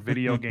point for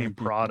video game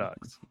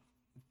products.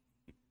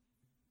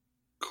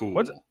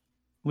 Cool.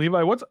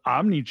 Levi, what's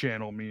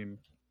omni-channel mean?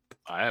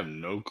 I have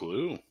no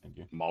clue.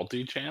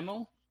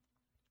 Multi-channel?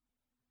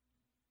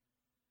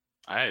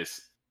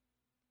 Is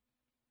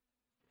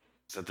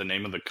that the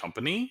name of the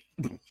company?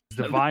 It's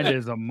defined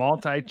as a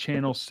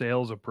multi-channel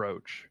sales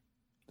approach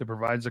that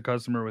provides the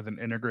customer with an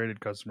integrated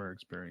customer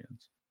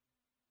experience.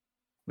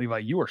 Levi,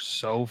 you are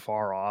so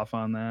far off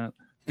on that.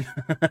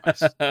 I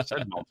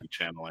said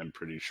multi-channel, I'm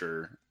pretty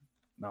sure.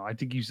 No, I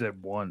think you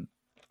said one.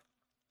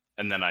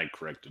 And then I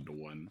corrected to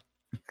one.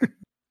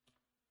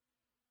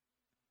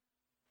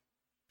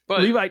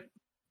 But Levi,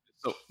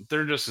 so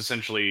they're just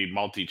essentially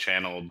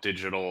multi-channel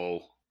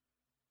digital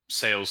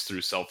sales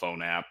through cell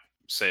phone app,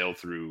 sale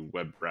through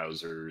web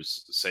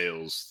browsers,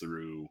 sales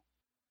through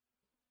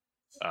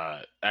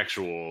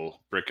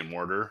actual brick and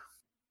mortar.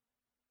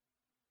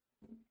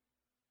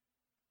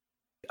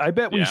 I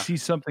bet we see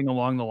something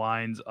along the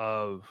lines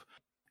of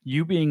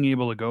you being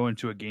able to go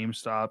into a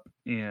GameStop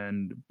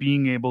and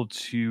being able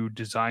to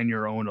design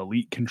your own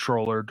Elite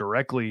controller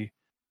directly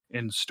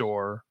in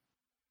store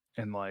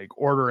and like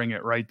ordering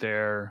it right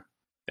there.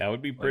 That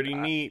would be pretty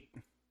neat.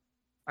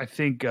 I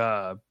think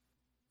they're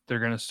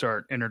going to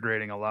start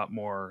integrating a lot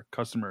more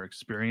customer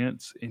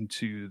experience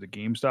into the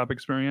GameStop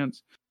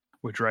experience,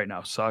 which right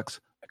now sucks.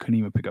 I couldn't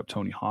even pick up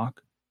Tony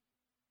Hawk.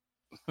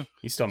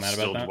 You still mad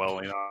about that? Still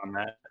dwelling on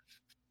that.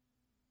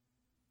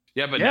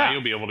 Yeah, but now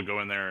you'll be able to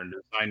go in there and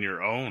design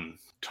your own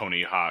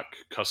Tony Hawk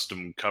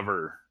custom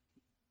cover.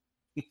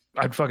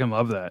 I'd fucking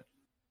love that.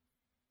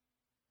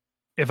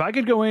 If I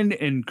could go in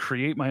and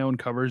create my own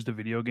covers to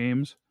video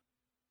games,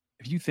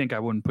 if you think I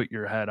wouldn't put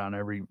your head on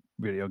every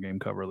video game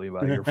cover,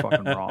 Levi, you're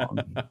fucking wrong.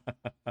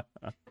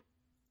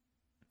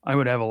 I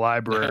would have a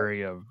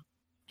library of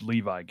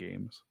Levi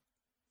games.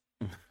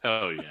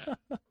 Hell yeah.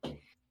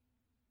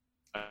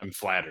 I'm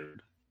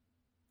flattered.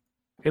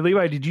 Hey,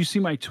 Levi, did you see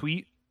my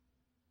tweet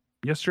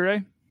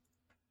yesterday?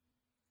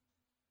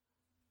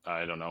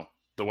 I don't know.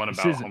 The one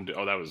about Home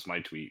Depot. Oh, that was my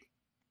tweet.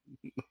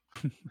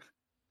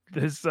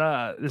 This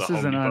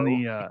isn't on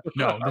the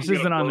no, this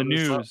isn't on the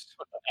news.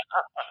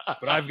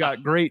 But I've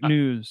got great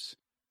news.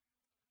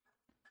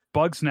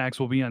 Bug Snacks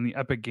will be on the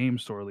Epic Game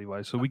Store,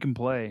 Levi, so we can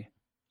play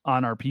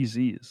on our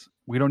PCs.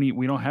 We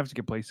don't have to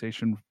get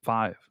PlayStation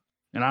 5.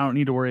 And I don't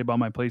need to worry about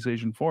my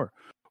PlayStation 4.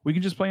 We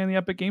can just play on the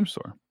Epic Game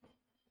Store.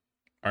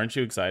 Aren't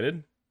you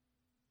excited?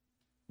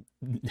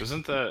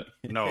 Isn't that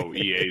no?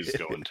 EA's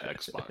going to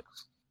Xbox.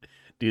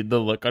 Dude, the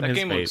look on that his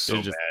game face looks so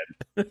is just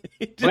bad.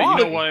 But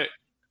you know what?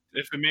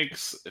 If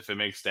it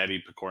makes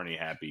Daddy Picorni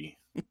happy,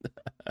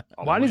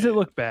 why does it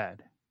look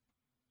bad?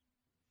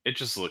 It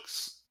just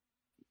looks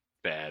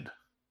bad.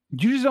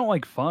 You just don't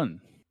like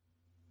fun.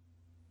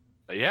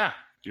 Yeah,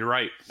 you're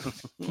right.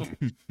 You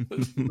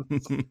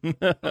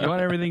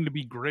want everything to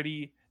be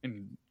gritty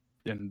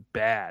and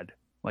bad,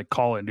 like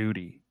Call of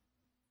Duty.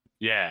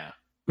 Yeah.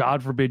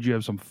 God forbid you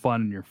have some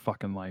fun in your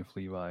fucking life,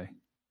 Levi.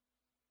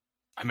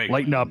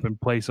 Lighten up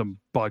and play some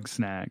Bug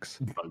Snacks.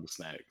 Bug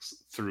Snacks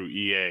through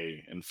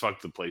EA and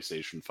fuck the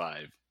PlayStation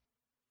 5.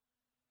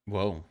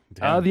 Whoa.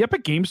 The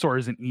Epic Game Store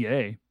isn't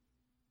EA.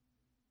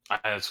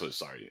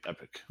 Sorry,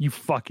 Epic. You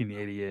fucking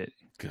idiot.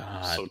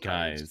 God, so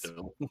guys.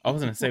 I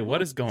was going to say,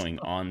 what is going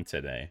on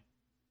today?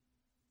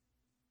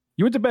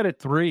 You went to bed at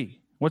 3.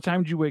 What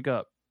time did you wake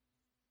up?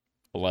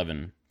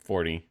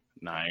 11:40.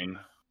 9.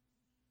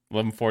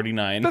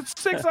 11:49. That's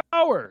 6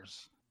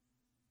 hours.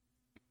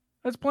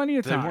 That's plenty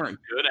of time. They weren't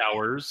good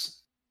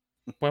hours.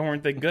 Why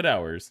weren't they good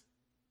hours?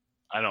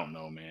 I don't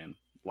know, man.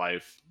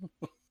 Life.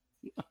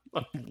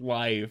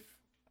 Life.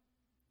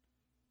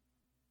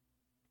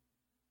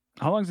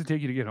 How long does it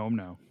take you to get home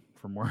now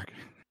from work?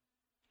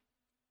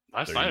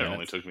 Last night it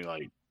only took me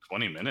like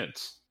 20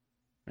 minutes.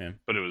 Yeah.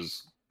 But it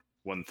was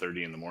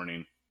 1:30 in the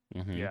morning.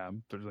 Mm-hmm. Yeah,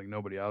 there's like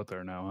nobody out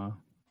there now, huh?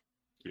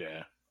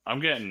 Yeah. I'm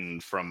getting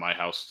from my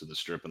house to the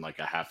strip in like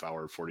a half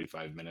hour,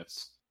 45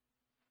 minutes.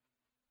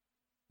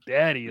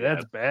 Daddy,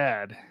 that's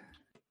bad.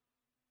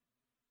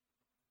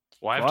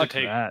 Well, I have to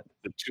take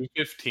the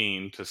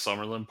 215 to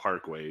Summerlin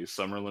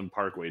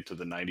Parkway to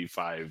the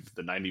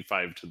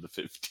 95 to the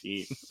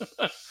 15.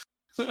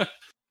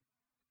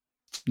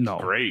 No.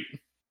 Great.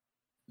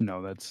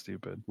 No, that's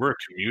stupid. We're a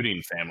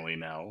commuting family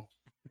now.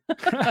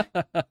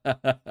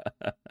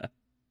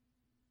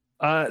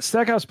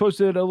 Stackhouse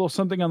posted a little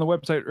something on the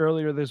website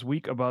earlier this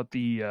week about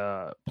the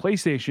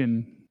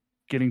PlayStation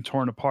getting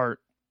torn apart.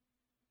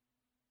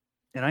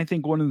 And I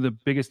think one of the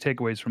biggest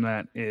takeaways from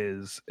that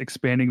is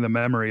expanding the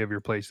memory of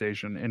your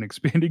PlayStation and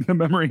expanding the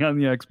memory on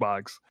the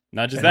Xbox.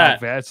 Not just and that,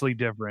 vastly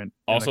different.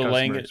 Also in the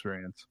laying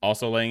experience.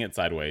 Also laying it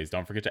sideways.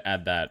 Don't forget to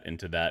add that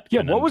into that.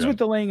 Yeah, what was with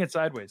the laying it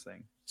sideways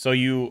thing? So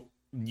you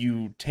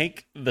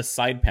take the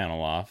side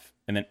panel off,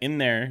 and then in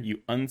there you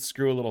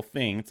unscrew a little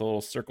thing. It's a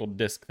little circle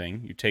disc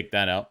thing. You take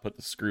that out, put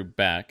the screw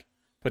back,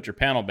 put your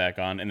panel back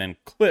on, and then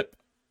clip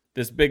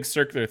this big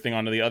circular thing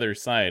onto the other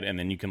side, and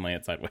then you can lay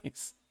it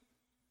sideways.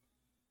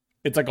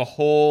 It's like a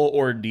whole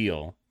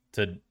ordeal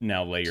to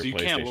now lay your PlayStation.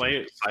 So you can't lay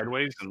it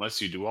sideways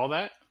unless you do all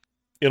that?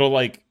 It'll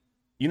like,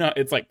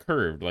 it's like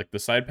curved. Like the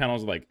side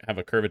panels like have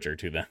a curvature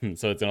to them,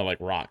 so it's gonna like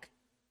rock.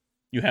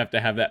 You have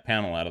to have that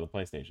panel out of the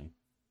PlayStation.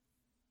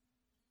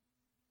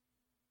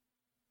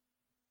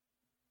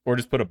 Or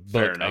just put a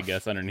book, I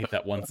guess, underneath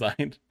that one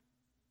side.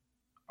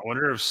 I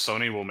wonder if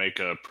Sony will make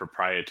a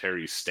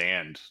proprietary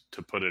stand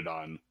to put it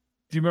on.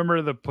 Do you remember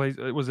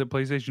was it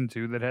PlayStation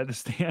 2 that had the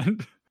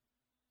stand?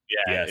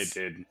 Yeah, yes. It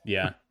did.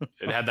 Yeah.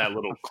 It had that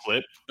little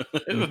clip.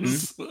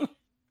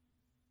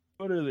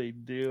 What are they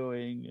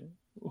doing?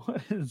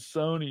 What is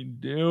Sony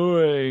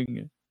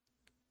doing?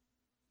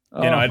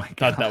 I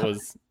thought that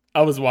was...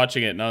 I was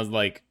watching it and I was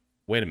like,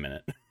 wait a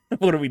minute.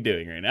 What are we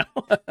doing right now?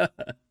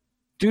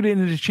 Dude,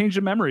 and it just changed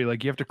the memory.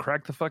 Like, you have to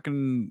crack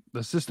the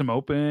system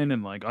open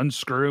and, like,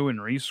 unscrew and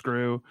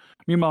rescrew.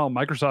 Meanwhile,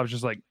 Microsoft's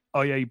just like,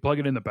 oh, yeah, you plug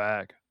it in the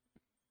back.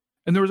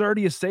 And there was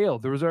already a sale.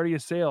 There was already a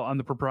sale on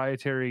the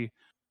proprietary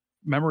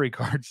memory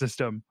card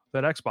system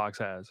that Xbox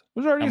has.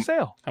 There was already a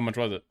sale. How much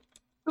was it?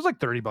 It was like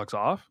 $30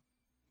 off.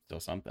 Still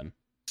something.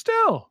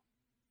 Still.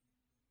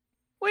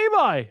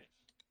 Levi.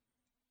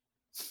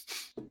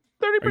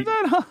 30%,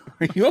 huh?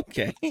 Are you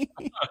okay?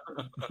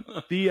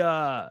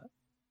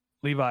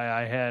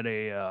 Levi, I had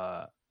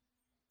a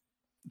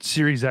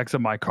Series X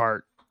in my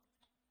cart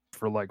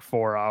for like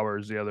 4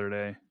 hours the other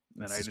day.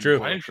 And this is true.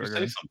 Why didn't you say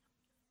something?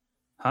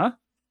 Huh?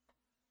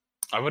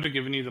 I would have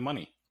given you the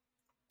money.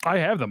 I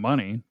have the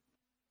money.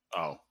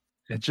 Oh.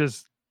 It's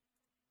just,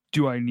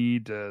 do I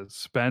need to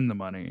spend the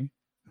money?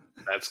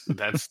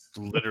 That's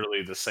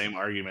literally the same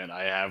argument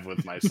I have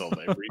with myself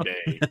every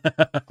day.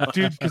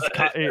 Dude, because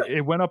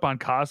it went up on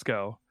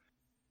Costco.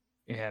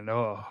 And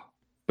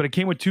but it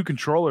came with 2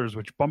 controllers,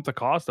 which bumped the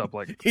cost up.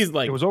 Like, he's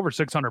like, it was over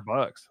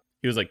 $600.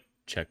 He was like,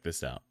 check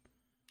this out.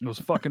 It was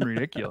fucking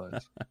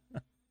ridiculous.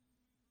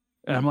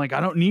 And I'm like, I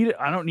don't need it.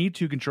 I don't need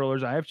 2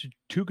 controllers. I have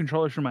 2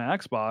 controllers for my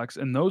Xbox,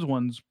 and those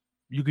ones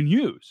you can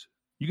use.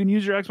 You can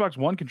use your Xbox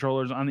One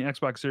controllers on the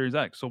Xbox Series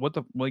X. So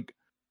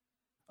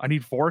I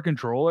need 4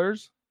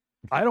 controllers?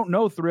 I don't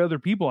know 3 other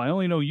people. I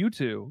only know you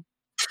 2.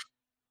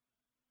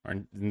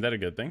 Isn't that a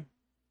good thing?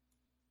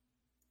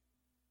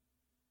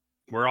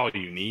 We're all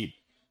you need.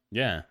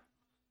 Yeah.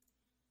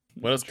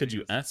 What else could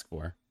you ask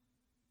for?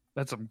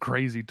 That's some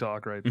crazy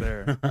talk right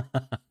there.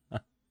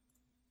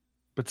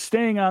 But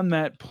staying on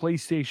that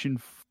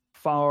PlayStation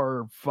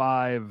 5,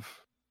 the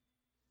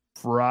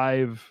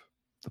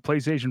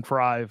PlayStation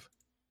 5.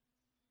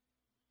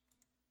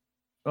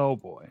 Oh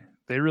boy.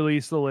 They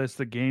released the list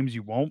of games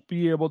you won't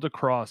be able to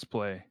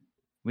cross-play.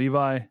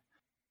 Levi,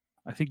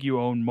 I think you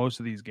own most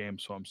of these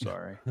games, so I'm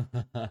sorry.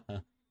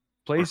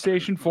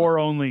 PlayStation 4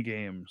 only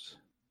games.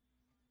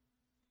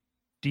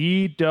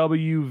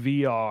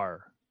 DWVR.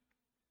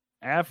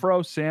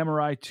 Afro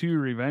Samurai 2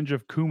 Revenge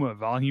of Kuma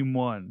Volume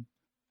 1.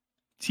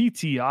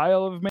 TT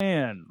Isle of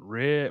Man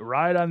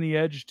Ride on the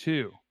Edge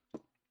 2.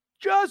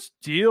 Just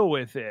deal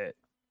with it! !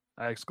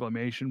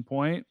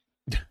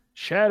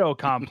 Shadow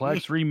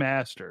Complex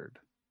Remastered.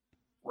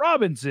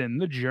 Robinson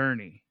The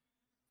Journey.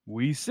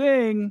 We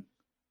Sing.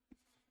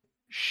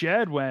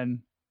 Shadwen.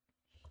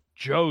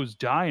 Joe's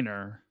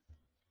Diner.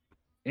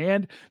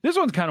 And this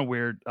one's kind of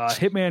weird.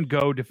 Hitman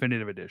Go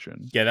Definitive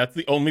Edition. Yeah, that's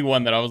the only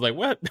one that I was like,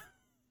 what?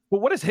 But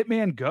what is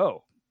Hitman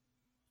Go?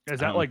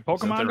 Is that like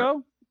Pokemon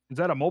Go? Is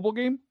that a mobile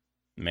game?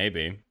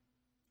 Maybe.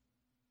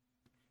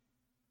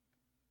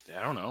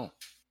 I don't know.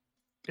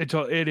 It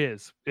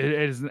is.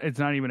 It's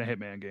not even a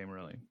Hitman game,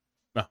 really.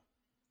 No.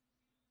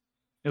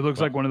 It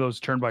looks like one of those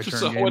turn-by-turn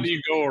games. So what do you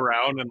go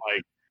around and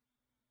like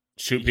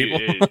shoot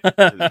people?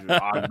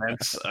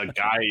 Augments a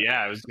guy.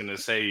 Yeah, I was gonna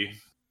say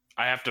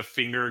I have to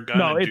finger a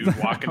gun a dude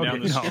walking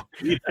down the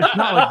street. It's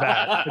not like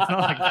that. It's not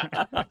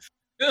like that.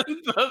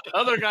 The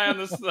other guy on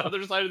the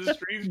other side of the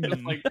street is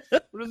just like,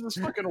 what is this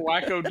fucking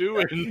wacko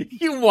doing?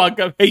 You walk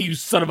up, hey, you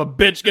son of a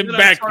bitch, get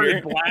back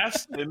here.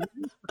 Blasting.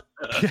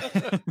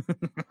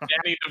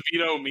 Danny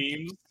DeVito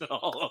memes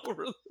all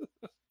over.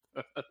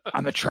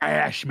 I'm a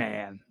trash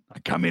man. I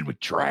come in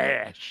with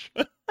trash.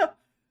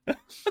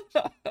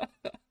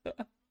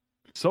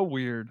 So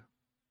weird.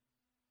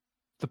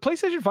 The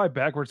PlayStation 5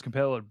 backwards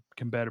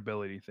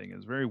compatibility thing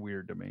is very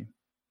weird to me.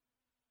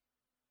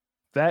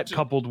 That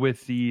coupled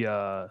with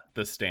the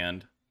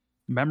stand,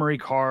 memory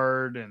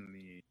card, and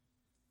the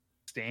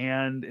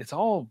stand, it's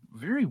all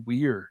very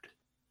weird.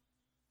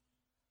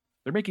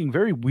 They're making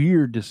very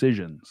weird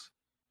decisions.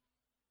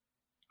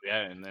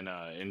 Yeah, and then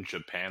in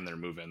Japan, they're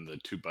moving the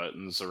 2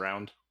 buttons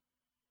around.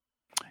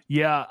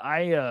 Yeah,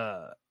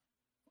 I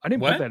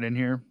didn't What? put that in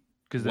here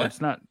because What?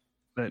 that's not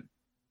that.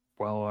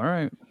 Well, all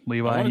right, I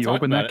Levi, wanna you talk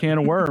opened about that it. can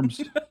of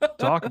worms.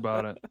 Talk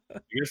about it. I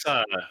guess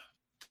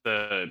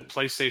the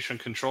PlayStation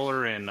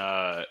controller in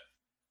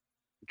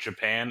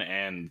Japan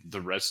and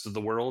the rest of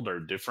the world are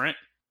different.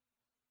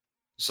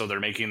 So they're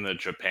making the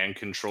Japan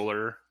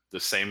controller the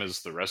same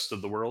as the rest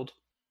of the world.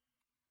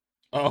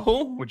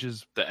 Oh, Which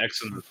is The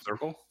X and the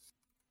circle.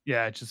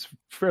 yeah, it's just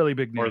fairly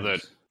big news. Or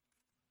the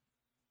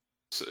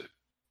so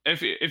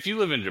if you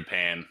live in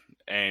Japan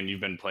and you've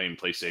been playing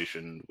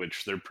PlayStation,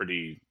 which they're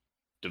pretty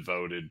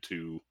devoted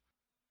to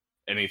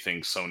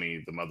anything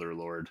Sony, the mother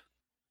lord,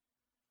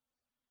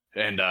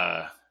 and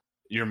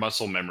your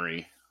muscle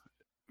memory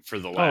for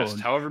the last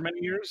however many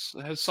years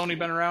has Sony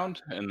been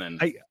around, and then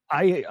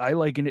I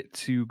liken it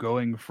to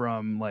going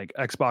from like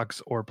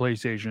Xbox or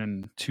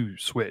PlayStation to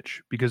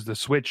Switch because the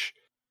Switch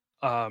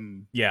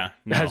yeah.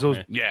 has no,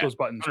 those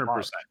buttons 100%.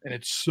 locked, and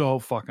it's so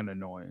fucking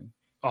annoying.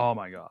 Oh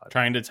my god.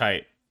 Trying to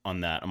type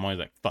on that. I'm always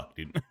like, fuck,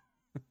 dude.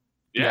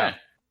 yeah.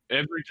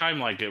 Every time,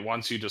 like, it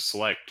wants you to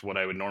select what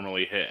I would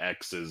normally hit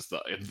X is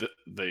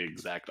the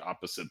exact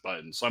opposite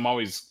button. So I'm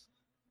always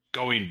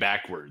going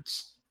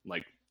backwards.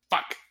 Like,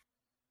 fuck.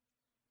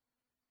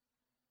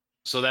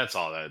 So that's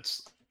all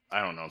that's...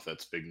 I don't know if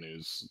that's big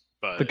news,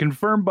 but... The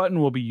confirm button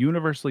will be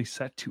universally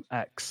set to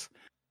X.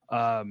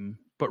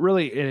 But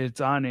really,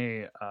 it's on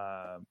a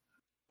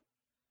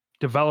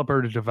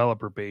developer to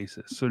developer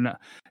basis. So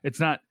it's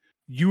not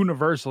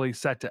universally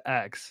set to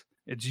X.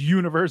 It's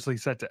universally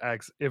set to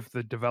X if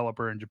the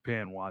developer in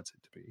Japan wants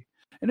it to be.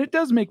 And it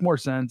does make more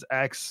sense.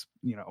 X,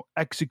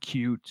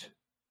 execute.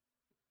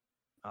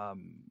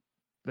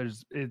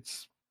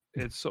 It's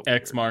so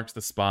X weird. marks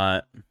the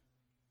spot.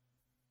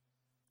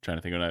 Trying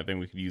to think of another thing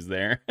we could use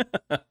there.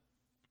 That's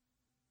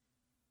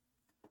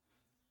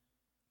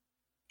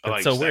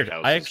like so weird.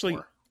 Stackhouses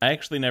more. I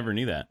actually never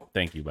knew that.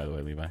 Thank you, by the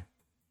way, Levi.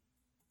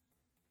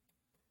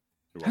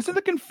 You're Hasn't welcome.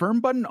 the confirm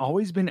button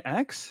always been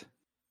X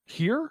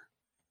here?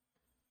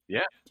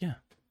 Yeah.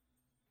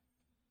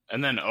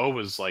 And then O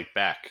was like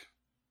back.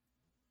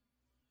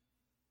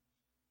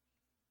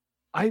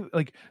 I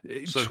like So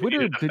if you Twitter.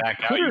 needed to back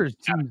out, Twitter you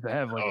seems to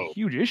have like a Oh.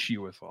 huge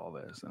issue with all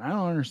this, and I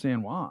don't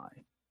understand why.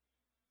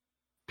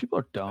 People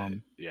are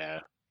dumb. Yeah.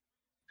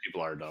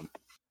 People are dumb.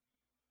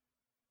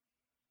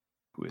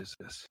 Who is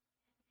this?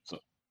 So-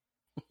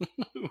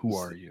 Who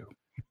are you?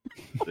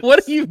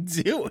 What are you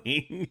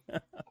doing?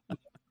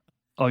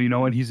 Oh, you know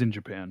what? He's in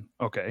Japan.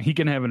 Okay, he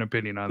can have an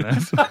opinion on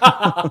this.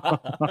 I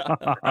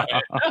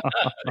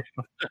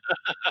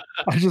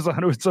just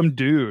thought it was some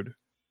dude.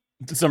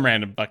 Some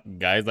random fucking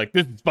guys like,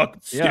 this is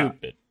fucking Yeah.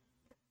 stupid.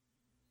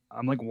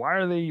 I'm like, why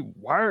are they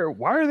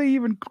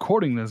even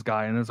quoting this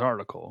guy in this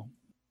article?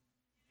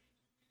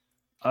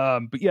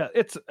 But yeah,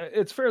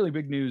 it's fairly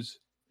big news,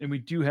 and we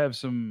do have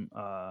some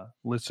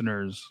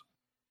listeners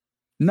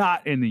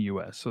not in the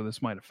US, so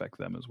this might affect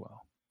them as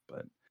well.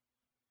 But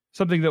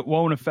something that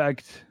won't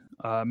affect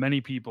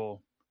many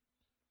people.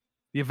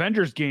 The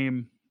Avengers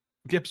game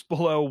dips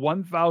below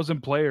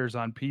 1,000 players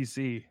on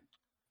PC,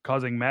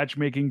 causing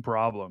matchmaking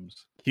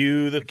problems.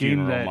 Cue the game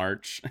funeral that-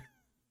 march.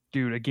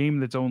 Dude, a game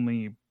that's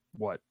only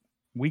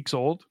weeks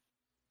old,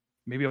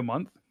 maybe a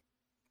month.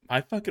 I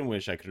fucking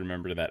wish I could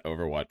remember that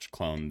Overwatch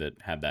clone that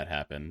had that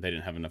happen. They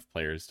didn't have enough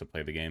players to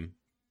play the game.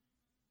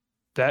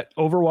 That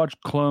Overwatch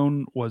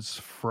clone was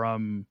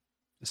from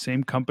the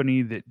same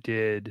company that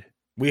did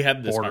We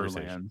had this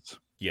conversation. Borderlands.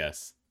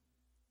 Yes.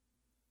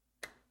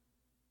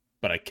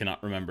 But I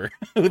cannot remember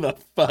who the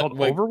fuck. Called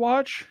wait,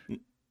 Overwatch?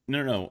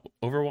 no.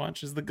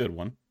 Overwatch is the good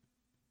one.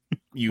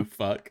 You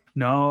fuck.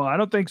 No, I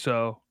don't think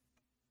so.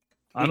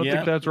 I don't Yeah.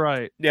 think that's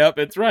right. Yep,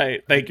 it's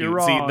right. Thank you. You're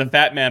See, wrong. the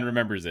fat man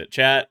remembers it.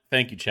 Chat.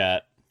 Thank you,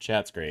 chat.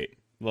 Chat's great.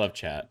 Love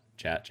chat.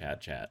 Chat.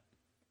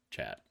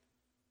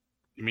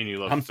 You mean you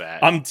love I'm,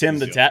 fat? I'm Tim is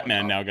the the Tat only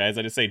Man one. now, guys.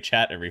 I just say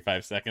chat every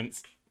 5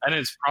 seconds. And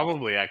it's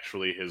probably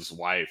actually his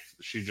wife.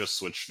 She just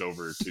switched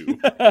over to.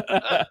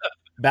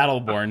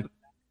 Battleborn.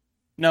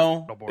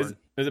 No. Battleborn.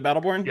 Is it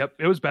Battleborn? Yep,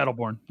 it was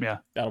Battleborn. Yeah.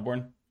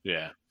 Battleborn.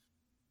 Yeah.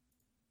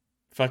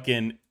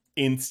 Fucking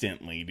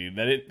instantly, dude.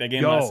 That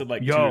game Yo, lasted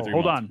like 2 or 3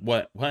 hold months. on.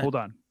 What? Hold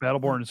on.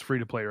 Battleborn is free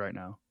to play right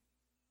now.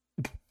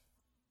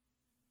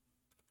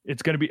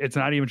 It's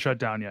not even shut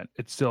down yet.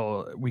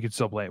 We could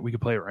still play it. We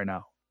could play it right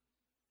now.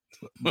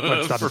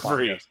 Let's stop For the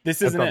free. podcast.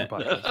 This Let's isn't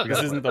stop it. the podcast. We This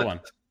gotta isn't play the one.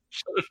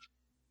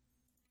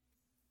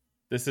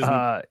 This it.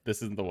 isn't.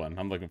 This isn't the one.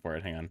 I'm looking for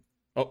it. Hang on.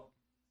 Oh.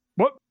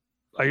 What?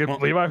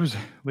 Levi was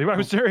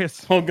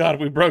serious. Oh God,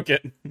 we broke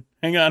it.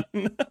 Hang on.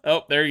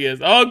 Oh, there he is.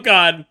 Oh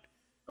God,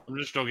 I'm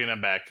just joking.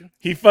 I'm back.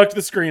 he fucked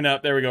the screen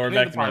up. There we go. We're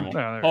I back need to to normal.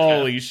 find-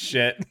 Holy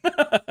shit.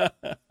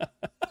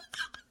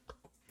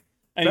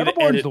 I need to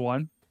Battleborn's edit. the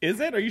one. Is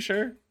it? Are you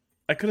sure?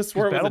 I could have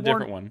swore it was a Battleborn-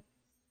 different one.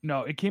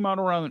 No, it came out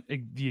around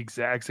the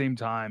exact same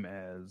time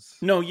as.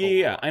 No,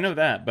 yeah, Overwatch. I know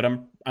that, but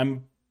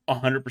I'm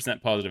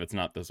 100% positive it's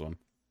not this one.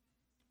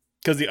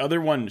 Because the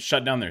other one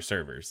shut down their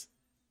servers.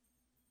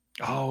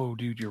 Oh,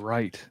 dude, you're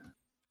right.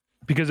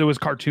 Because it was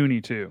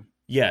cartoony too.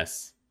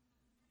 Yes.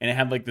 and it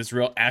had like this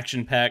real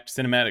action-packed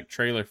cinematic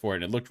trailer for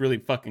it. It looked really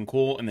fucking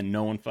cool, and then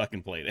no one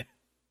fucking played it.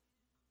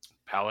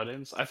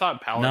 Paladins? I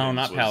thought Paladins. No,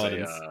 not was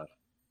Paladins.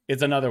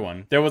 It's another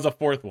one. There was a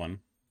fourth one.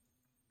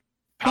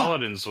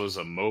 Paladins was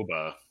a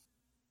MOBA.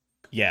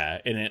 Yeah,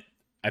 and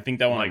I think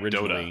that one like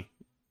originally,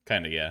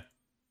 kind of, yeah.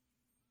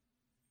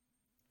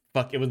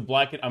 Fuck, it was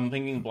black. I'm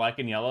thinking black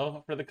and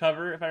yellow for the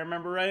cover, if I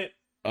remember right.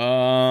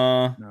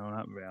 No,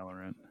 not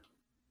Valorant.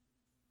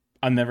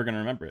 I'm never gonna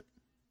remember it.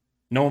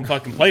 No one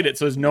fucking played it,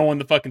 so there's no one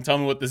to fucking tell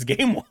me what this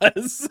game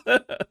was.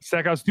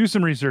 Stackhouse, do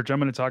some research. I'm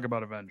going to talk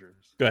about Avengers.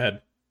 Go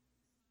ahead.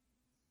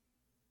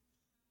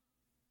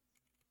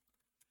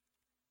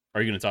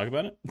 Are you gonna talk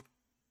about it?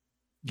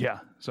 Yeah,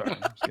 sorry,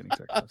 I'm just getting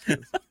Stackhouse.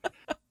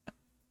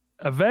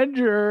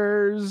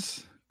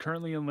 Avengers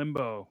currently in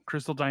limbo.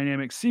 Crystal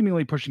Dynamics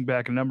seemingly pushing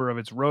back a number of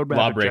its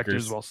roadmap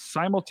objectives while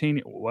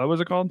simultaneously. What was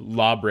it called?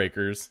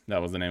 Lawbreakers.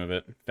 That was the name of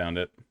it. Found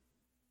it.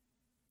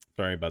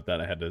 Sorry about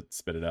that. I had to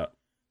spit it out.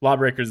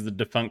 Lawbreakers is the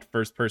defunct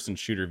first-person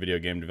shooter video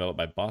game developed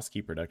by Boss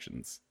Key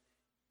Productions.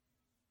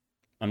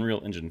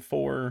 Unreal Engine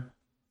 4.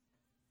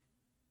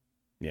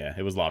 Yeah,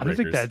 it was Lawbreakers.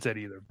 I don't think that's it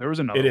either. There was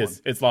another one. It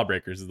is. It's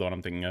Lawbreakers is the one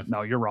I'm thinking of.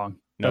 No, you're wrong.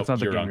 Nope, That's not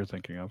the you're game wrong. you're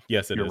thinking of.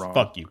 Yes, it You're is. wrong.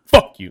 Fuck you.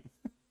 Fuck you.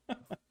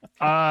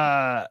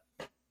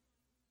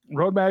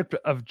 Roadmap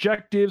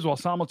objectives while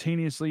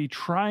simultaneously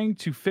trying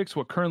to fix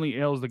what currently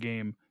ails the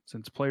game.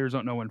 Since players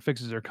don't know when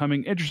fixes are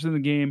coming, interest in the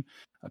game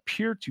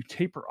appear to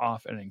taper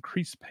off at an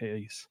increased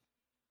pace.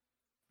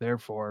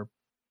 Therefore,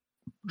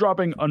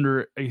 dropping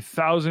under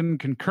 1,000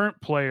 concurrent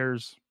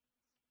players,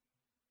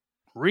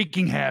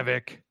 wreaking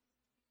havoc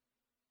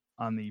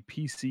on the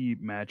PC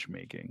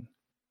matchmaking.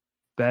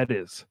 That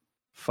is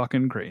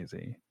fucking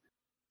crazy.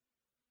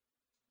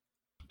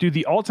 Dude,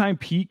 the all-time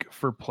peak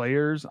for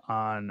players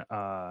on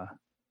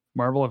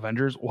Marvel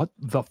Avengers, what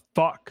the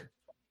fuck?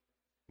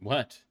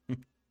 What?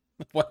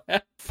 What?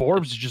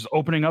 Forbes is just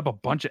opening up a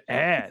bunch of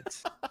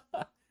ads.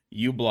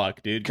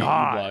 uBlock, dude.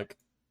 God. uBlock.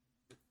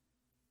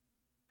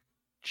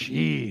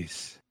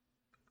 Jeez.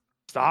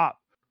 Stop.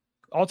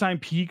 All-time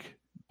peak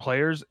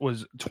players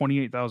was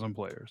 28,000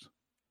 players,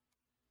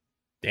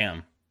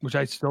 Damn. which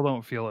I still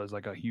don't feel is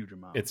like a huge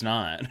amount. It's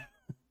not.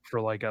 For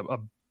like a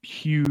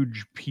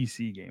huge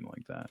PC game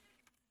like that.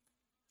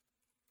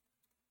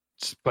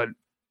 But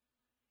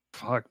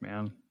fuck,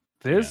 man.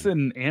 This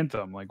and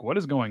Anthem, like, what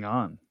is going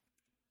on?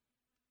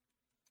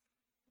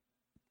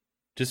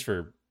 Just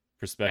for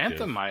perspective.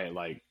 Anthem,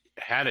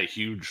 had a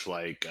huge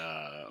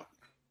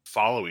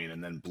following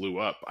and then blew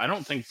up. I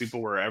don't think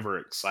people were ever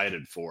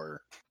excited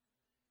for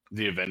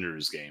the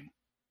Avengers game.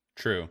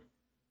 True.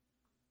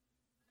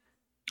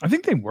 I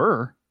think they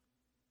were.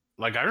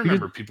 Like, I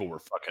remember people were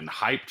fucking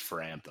hyped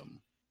for Anthem.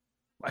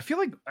 I feel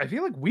like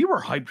we were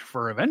hyped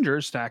for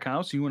Avengers,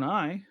 Stackhouse, you and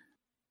I.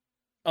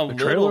 A The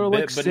trailer little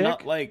bit, looks but sick.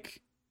 not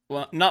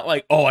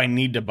like, oh, I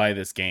need to buy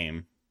this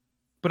game.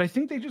 But I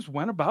think they just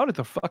went about it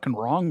the fucking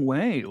wrong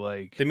way.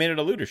 Like, They made it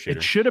a looter shooter.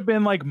 it should have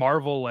been like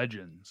Marvel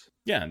Legends.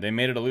 Yeah, they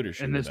made it a looter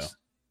shooter, And this, though.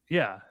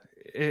 yeah,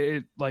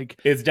 it like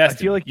It's Destiny.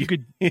 I feel like you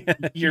could,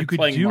 You're you could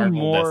playing do Marvel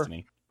more.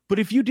 Destiny. But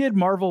if you did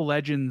Marvel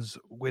Legends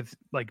with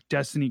like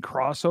Destiny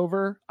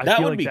crossover, I That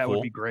feel would like be that cool.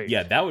 would be great.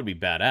 Yeah, that would be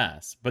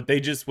badass. But they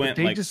just went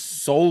they like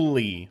just-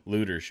 solely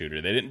looter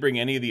shooter. They didn't bring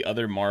any of the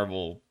other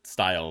Marvel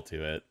style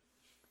to it.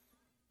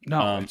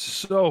 No, it's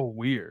so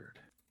weird.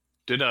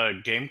 Did a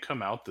game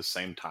come out the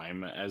same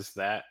time as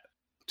that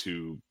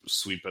to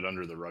sweep it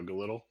under the rug a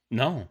little?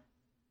 No.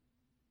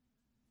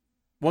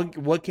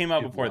 What came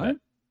out Dude, before what? that?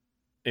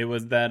 It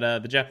was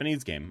that the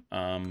Japanese game.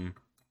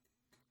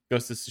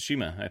 Ghost of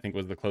Tsushima, I think,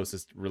 was the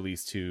closest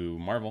release to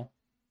Marvel.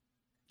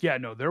 Yeah,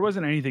 no, there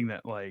wasn't anything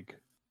that like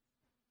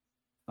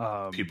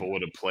People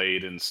would have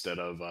played instead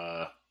of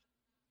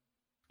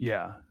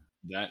Yeah.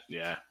 that.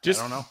 Yeah, Just,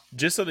 I don't know.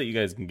 Just so that you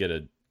guys can get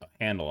a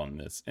handle on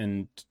this.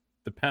 In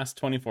the past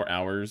 24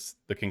 hours,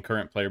 the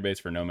concurrent player base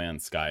for No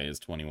Man's Sky is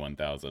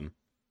 21,000.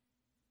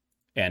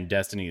 And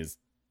Destiny is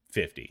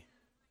 50.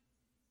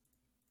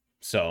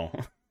 So,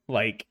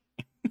 like,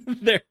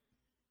 they're...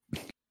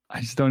 I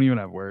just don't even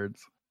have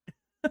words.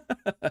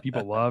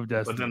 People love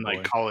Destiny. But then like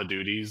boy. Call of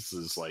Duty's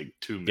is like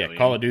 2 million. Yeah,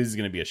 Call of Duty is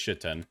going to be a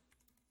shit ton.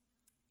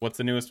 What's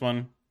the newest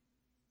one?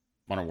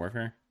 Modern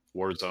Warfare?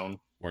 Warzone.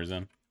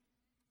 Warzone?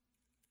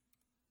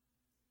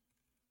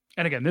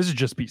 And again, this is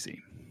just PC.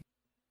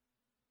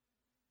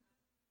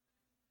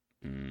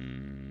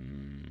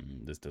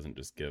 This doesn't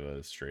just give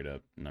a straight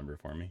up number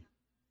for me.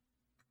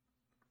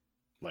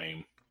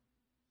 Lame.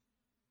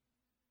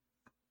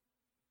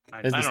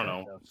 I Is I this- don't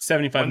know.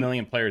 75 When-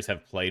 million players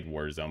have played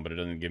Warzone, but it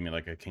doesn't give me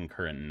like a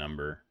concurrent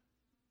number.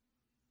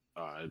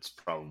 It's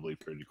probably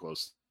pretty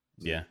close.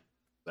 Yeah.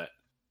 But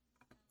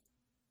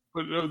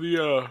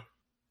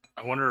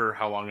I wonder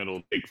how long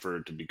it'll take for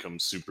it to become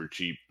super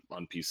cheap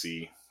on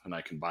PC and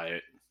I can buy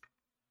it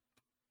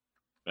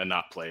and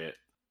not play it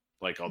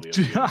like all the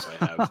other games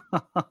I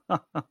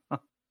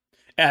have.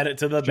 Add it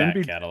to the back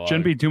catalog.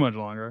 Shouldn't be too much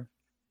longer.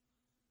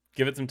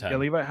 Give it some time. Yeah,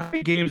 Levi, how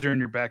many games are in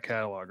your back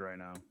catalog right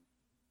now?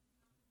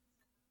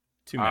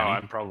 Too Oh, many.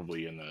 I'm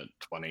probably in the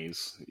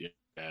 20s.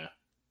 Yeah.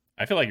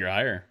 I feel like you're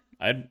higher.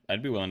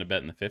 I'd be willing to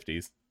bet in the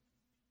 50s.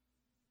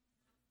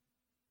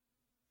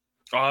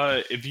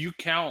 If you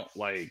count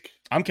like,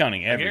 I'm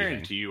counting I everything.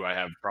 guarantee you, I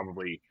have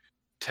probably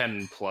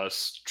 10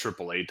 plus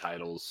AAA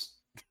titles.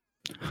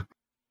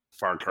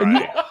 Far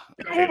Cry.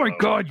 Oh my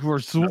god, you are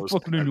so Those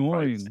fucking kind of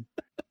annoying.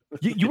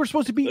 You were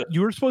supposed to be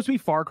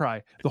Far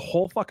Cry the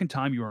whole fucking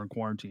time you were in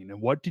quarantine.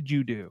 And what did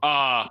you do?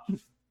 I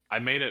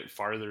made it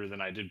farther than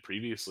I did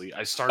previously.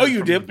 I started. Oh, you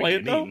from did the play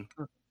it though? beginning.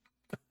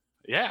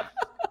 Yeah.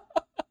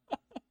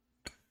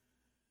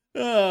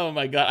 Oh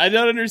my god. I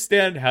don't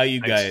understand how you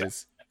Thanks.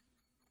 guys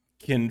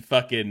can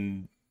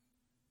fucking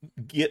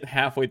get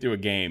halfway through a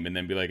game and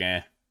then be like,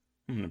 I'm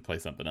gonna play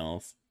something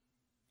else.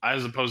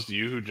 As opposed to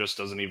you, who just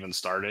doesn't even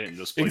start it and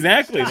just plays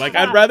Exactly. Like,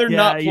 I'd rather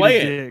not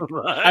play it.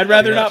 I'd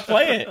rather not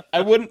play it.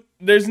 I wouldn't.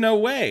 There's no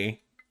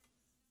way.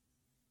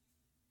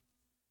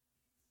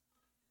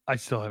 I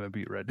still haven't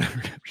beat Red Dead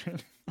Redemption.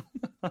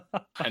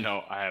 I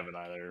know, I haven't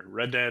either.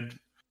 Red Dead.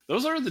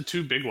 Those are the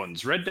two big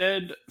ones: Red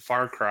Dead,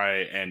 Far Cry,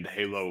 and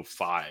Halo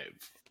 5.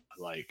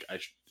 Like, I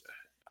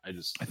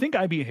think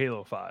I beat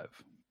Halo 5.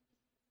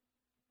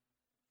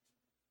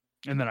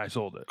 And then I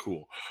sold it.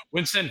 Cool.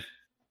 Winston.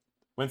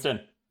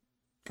 Winston.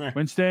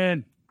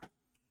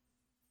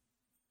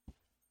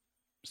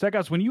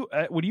 Stackhouse, when you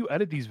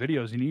edit these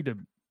videos, you need to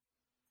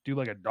do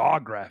like a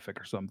dog graphic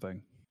or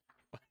something.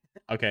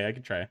 Okay, I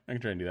can try and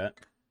do that.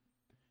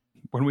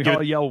 When we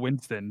all yell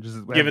Winston,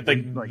 just give it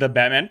the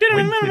Batman.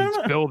 Winston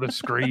fill the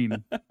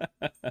screen.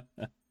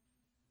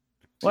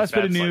 Last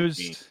bit of news.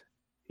 Like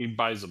he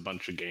buys a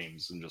bunch of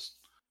games and just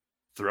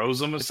throws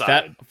them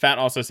aside. Fat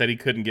also said he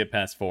couldn't get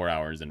past 4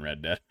 hours in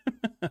Red Dead.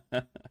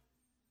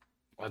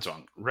 That's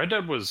wrong. Red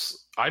Dead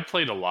I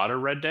played a lot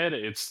of Red Dead.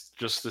 It's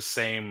just the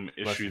same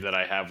issue that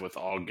I have with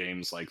all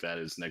games like that.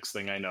 Is next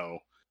thing I know,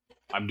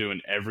 I'm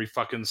doing every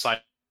fucking side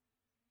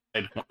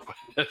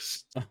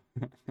quest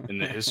in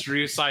the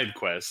history of side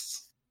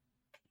quests.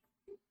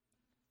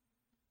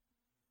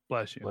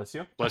 Bless you. Bless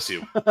you. Bless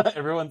you.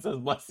 Everyone says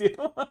bless you.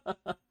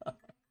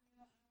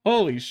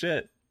 Holy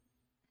shit.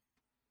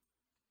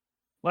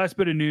 Last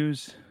bit of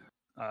news.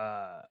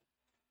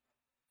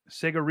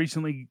 Sega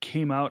recently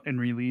came out and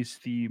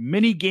released the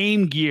mini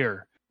Game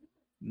Gear.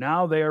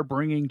 Now they are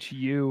bringing to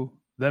you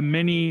the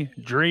mini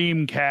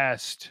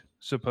Dreamcast,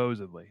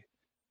 supposedly.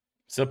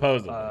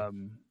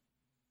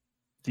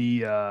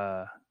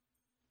 The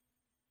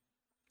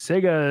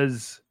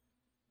Sega's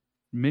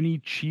mini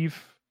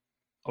chief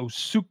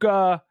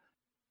Osuka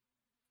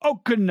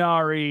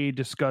Okanari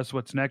discussed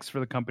what's next for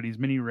the company's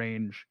mini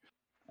range,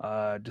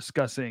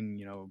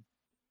 discussing,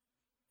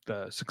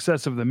 the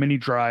success of the mini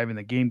drive and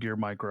the Game Gear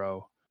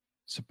Micro.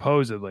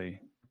 Supposedly,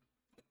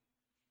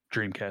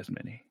 Dreamcast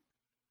Mini.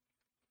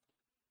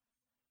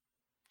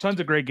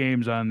 Tons of great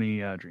games on the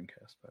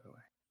Dreamcast, by the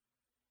way.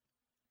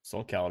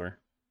 Soul Calibur.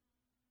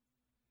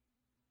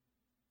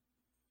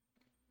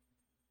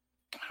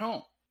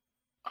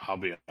 I'll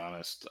be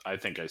honest. I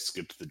think I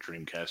skipped the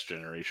Dreamcast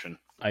generation.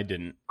 I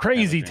didn't.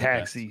 Crazy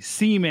Taxi,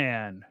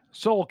 Seaman,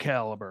 Soul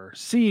Calibur,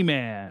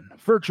 Seaman,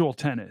 Virtual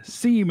Tennis,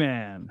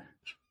 Seaman,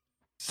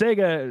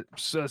 Sega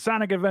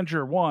Sonic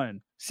Adventure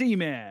 1,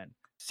 Seaman,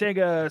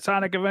 Sega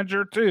Sonic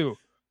Adventure 2.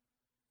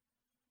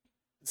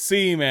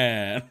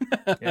 Seaman.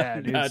 Yeah,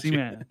 dude,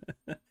 Seaman.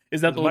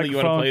 Is that the one that you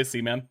want to play as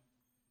Seaman?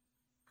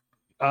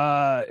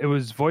 It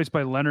was voiced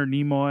by Leonard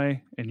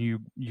Nimoy, and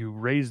you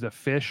raised a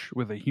fish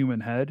with a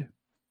human head,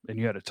 and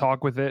you had to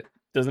talk with it.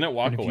 Doesn't it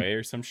walk away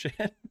or some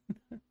shit?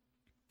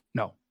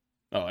 No.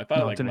 Oh, I thought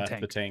it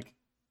left the tank.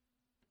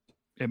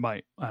 It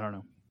might. I don't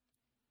know.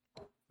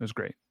 It was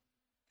great.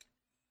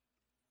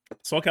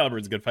 Soul Calibur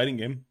is a good fighting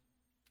game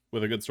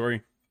with a good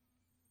story.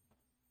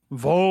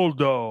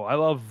 Voldo. I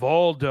love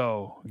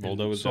Voldo.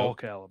 Voldo is Soul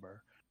Calibur.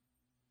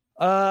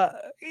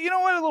 You know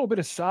what? A little bit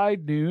of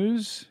side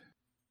news.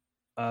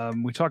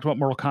 We talked about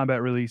Mortal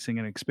Kombat releasing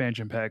an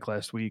expansion pack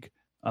last week.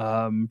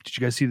 Did you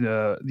guys see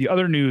the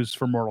other news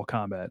for Mortal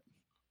Kombat?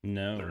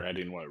 No. They're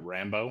adding what?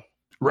 Rambo?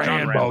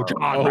 Rambo.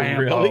 Oh, Rambo.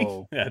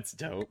 really? That's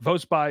dope.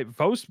 Voiced by.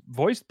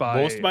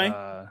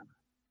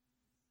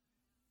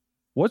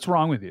 What's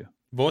wrong with you?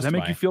 Does that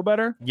make you feel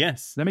better?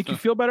 Yes. Does that make you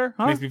feel better?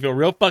 Huh? Makes me feel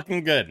real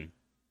fucking good.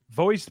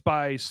 Voiced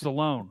by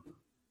Stallone.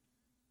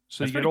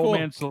 So That's you get pretty old cool.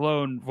 man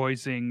Stallone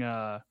voicing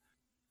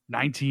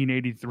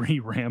 1983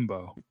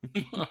 Rambo.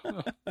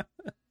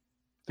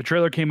 The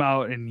trailer came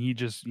out and he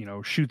just,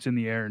 shoots in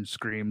the air and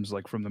screams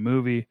like from the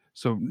movie.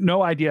 So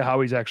no idea how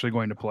he's actually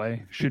going to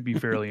play. Should be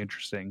fairly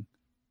interesting.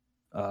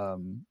 I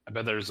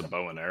bet there's a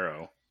bow and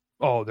arrow.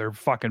 Oh, there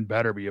fucking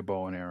better be a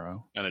bow and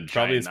arrow. And a Probably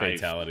giant his knife.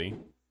 fatality.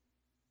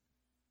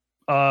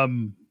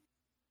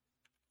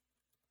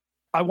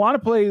 I want to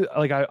play,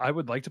 I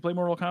would like to play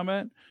Mortal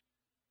Kombat.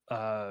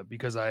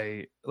 Because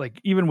I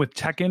even with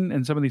Tekken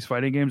and some of these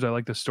fighting games, I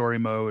like the story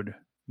mode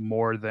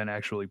more than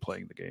actually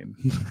playing the game.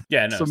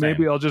 Yeah, no. So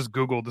maybe I'll just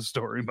Google the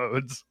story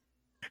modes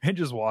and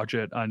just watch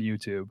it on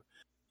YouTube,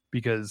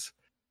 because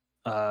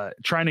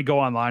trying to go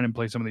online and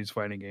play some of these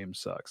fighting games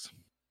sucks.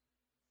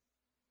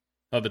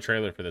 Oh, the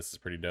trailer for this is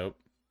pretty dope.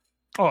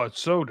 Oh,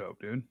 it's so dope,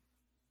 dude.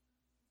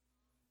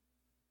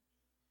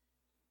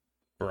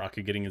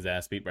 Baraka getting his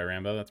ass beat by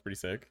Rambo. That's pretty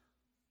sick.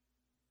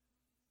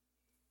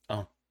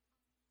 Oh,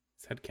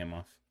 his head came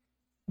off.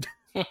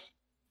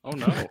 Oh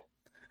no!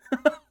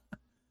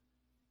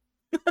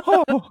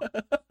 Oh,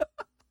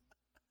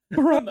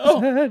 No.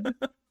 head.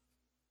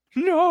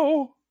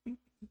 No.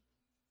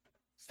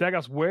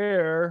 Stackhouse,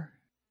 where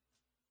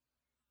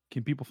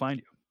can people find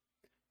you?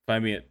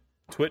 Find me at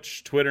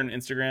Twitch, Twitter, and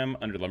Instagram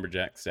under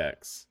Lumberjack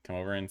Stacks. Come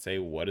over and say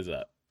what is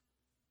up.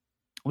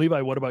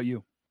 Levi, what about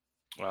you?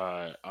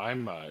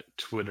 I'm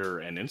Twitter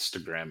and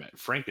Instagram at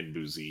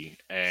Frankenboozy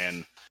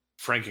and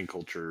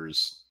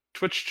Frankenculture's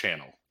Twitch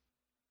channel.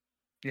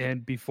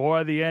 And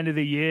before the end of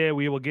the year,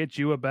 we will get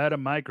you a better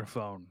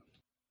microphone.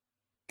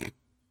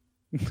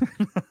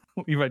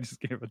 Levi just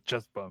gave a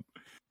chest bump.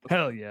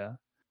 Hell yeah.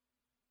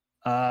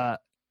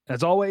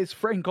 As always,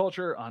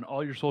 Frankenculture on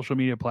all your social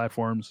media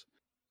platforms.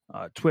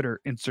 Twitter,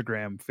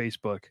 Instagram,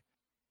 Facebook.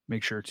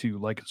 Make sure to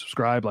like and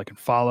subscribe, like and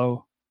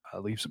follow.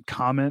 Leave some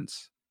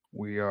comments.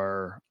 We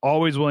are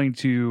always willing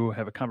to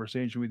have a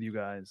conversation with you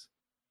guys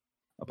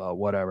about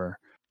whatever.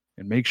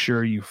 And make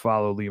sure you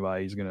follow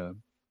Levi. He's going to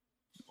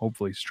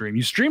hopefully stream.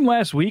 You streamed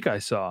last week, I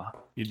saw.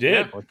 You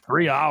did? For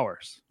 3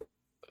 hours.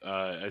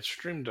 I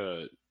streamed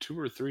 2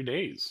 or 3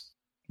 days.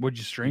 What'd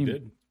you You stream?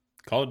 did.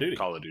 Call of Duty.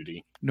 Call of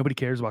Duty. Nobody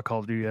cares about Call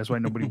of Duty. That's why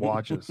nobody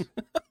watches.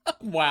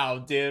 Wow,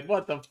 dude.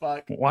 What the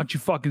fuck? Why don't you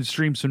fucking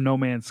stream some No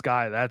Man's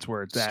Sky? That's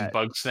where it's Some at.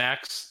 bug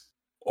snacks.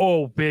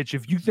 Oh, bitch.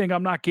 If you think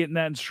I'm not getting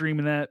that and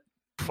streaming that,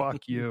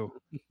 fuck you.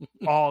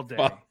 All day.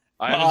 Fuck.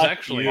 I was Fuck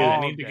actually. you.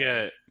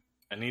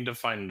 I need to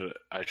find.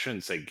 I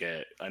shouldn't say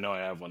get. I know I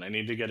have one. I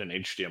need to get an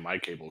HDMI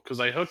cable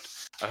because I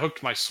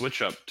hooked my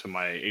Switch up to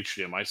my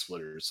HDMI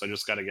splitters. So I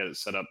just got to get it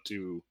set up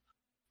to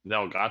the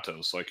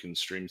Elgato so I can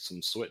stream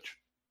some Switch.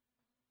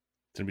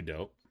 It's gonna be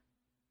dope.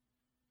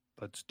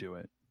 Let's do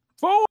it.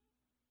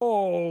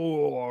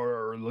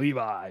 For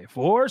Levi,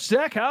 for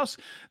Stackhouse,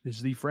 this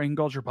is the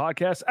Frankenculture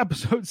Podcast,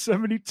 episode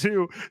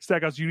 72.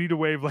 Stackhouse, you need to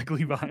wave like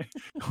Levi.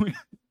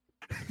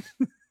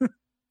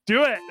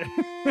 Do it.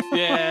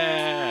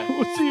 Yeah.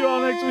 We'll see you all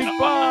next week.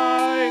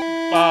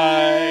 Bye.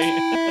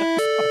 Bye.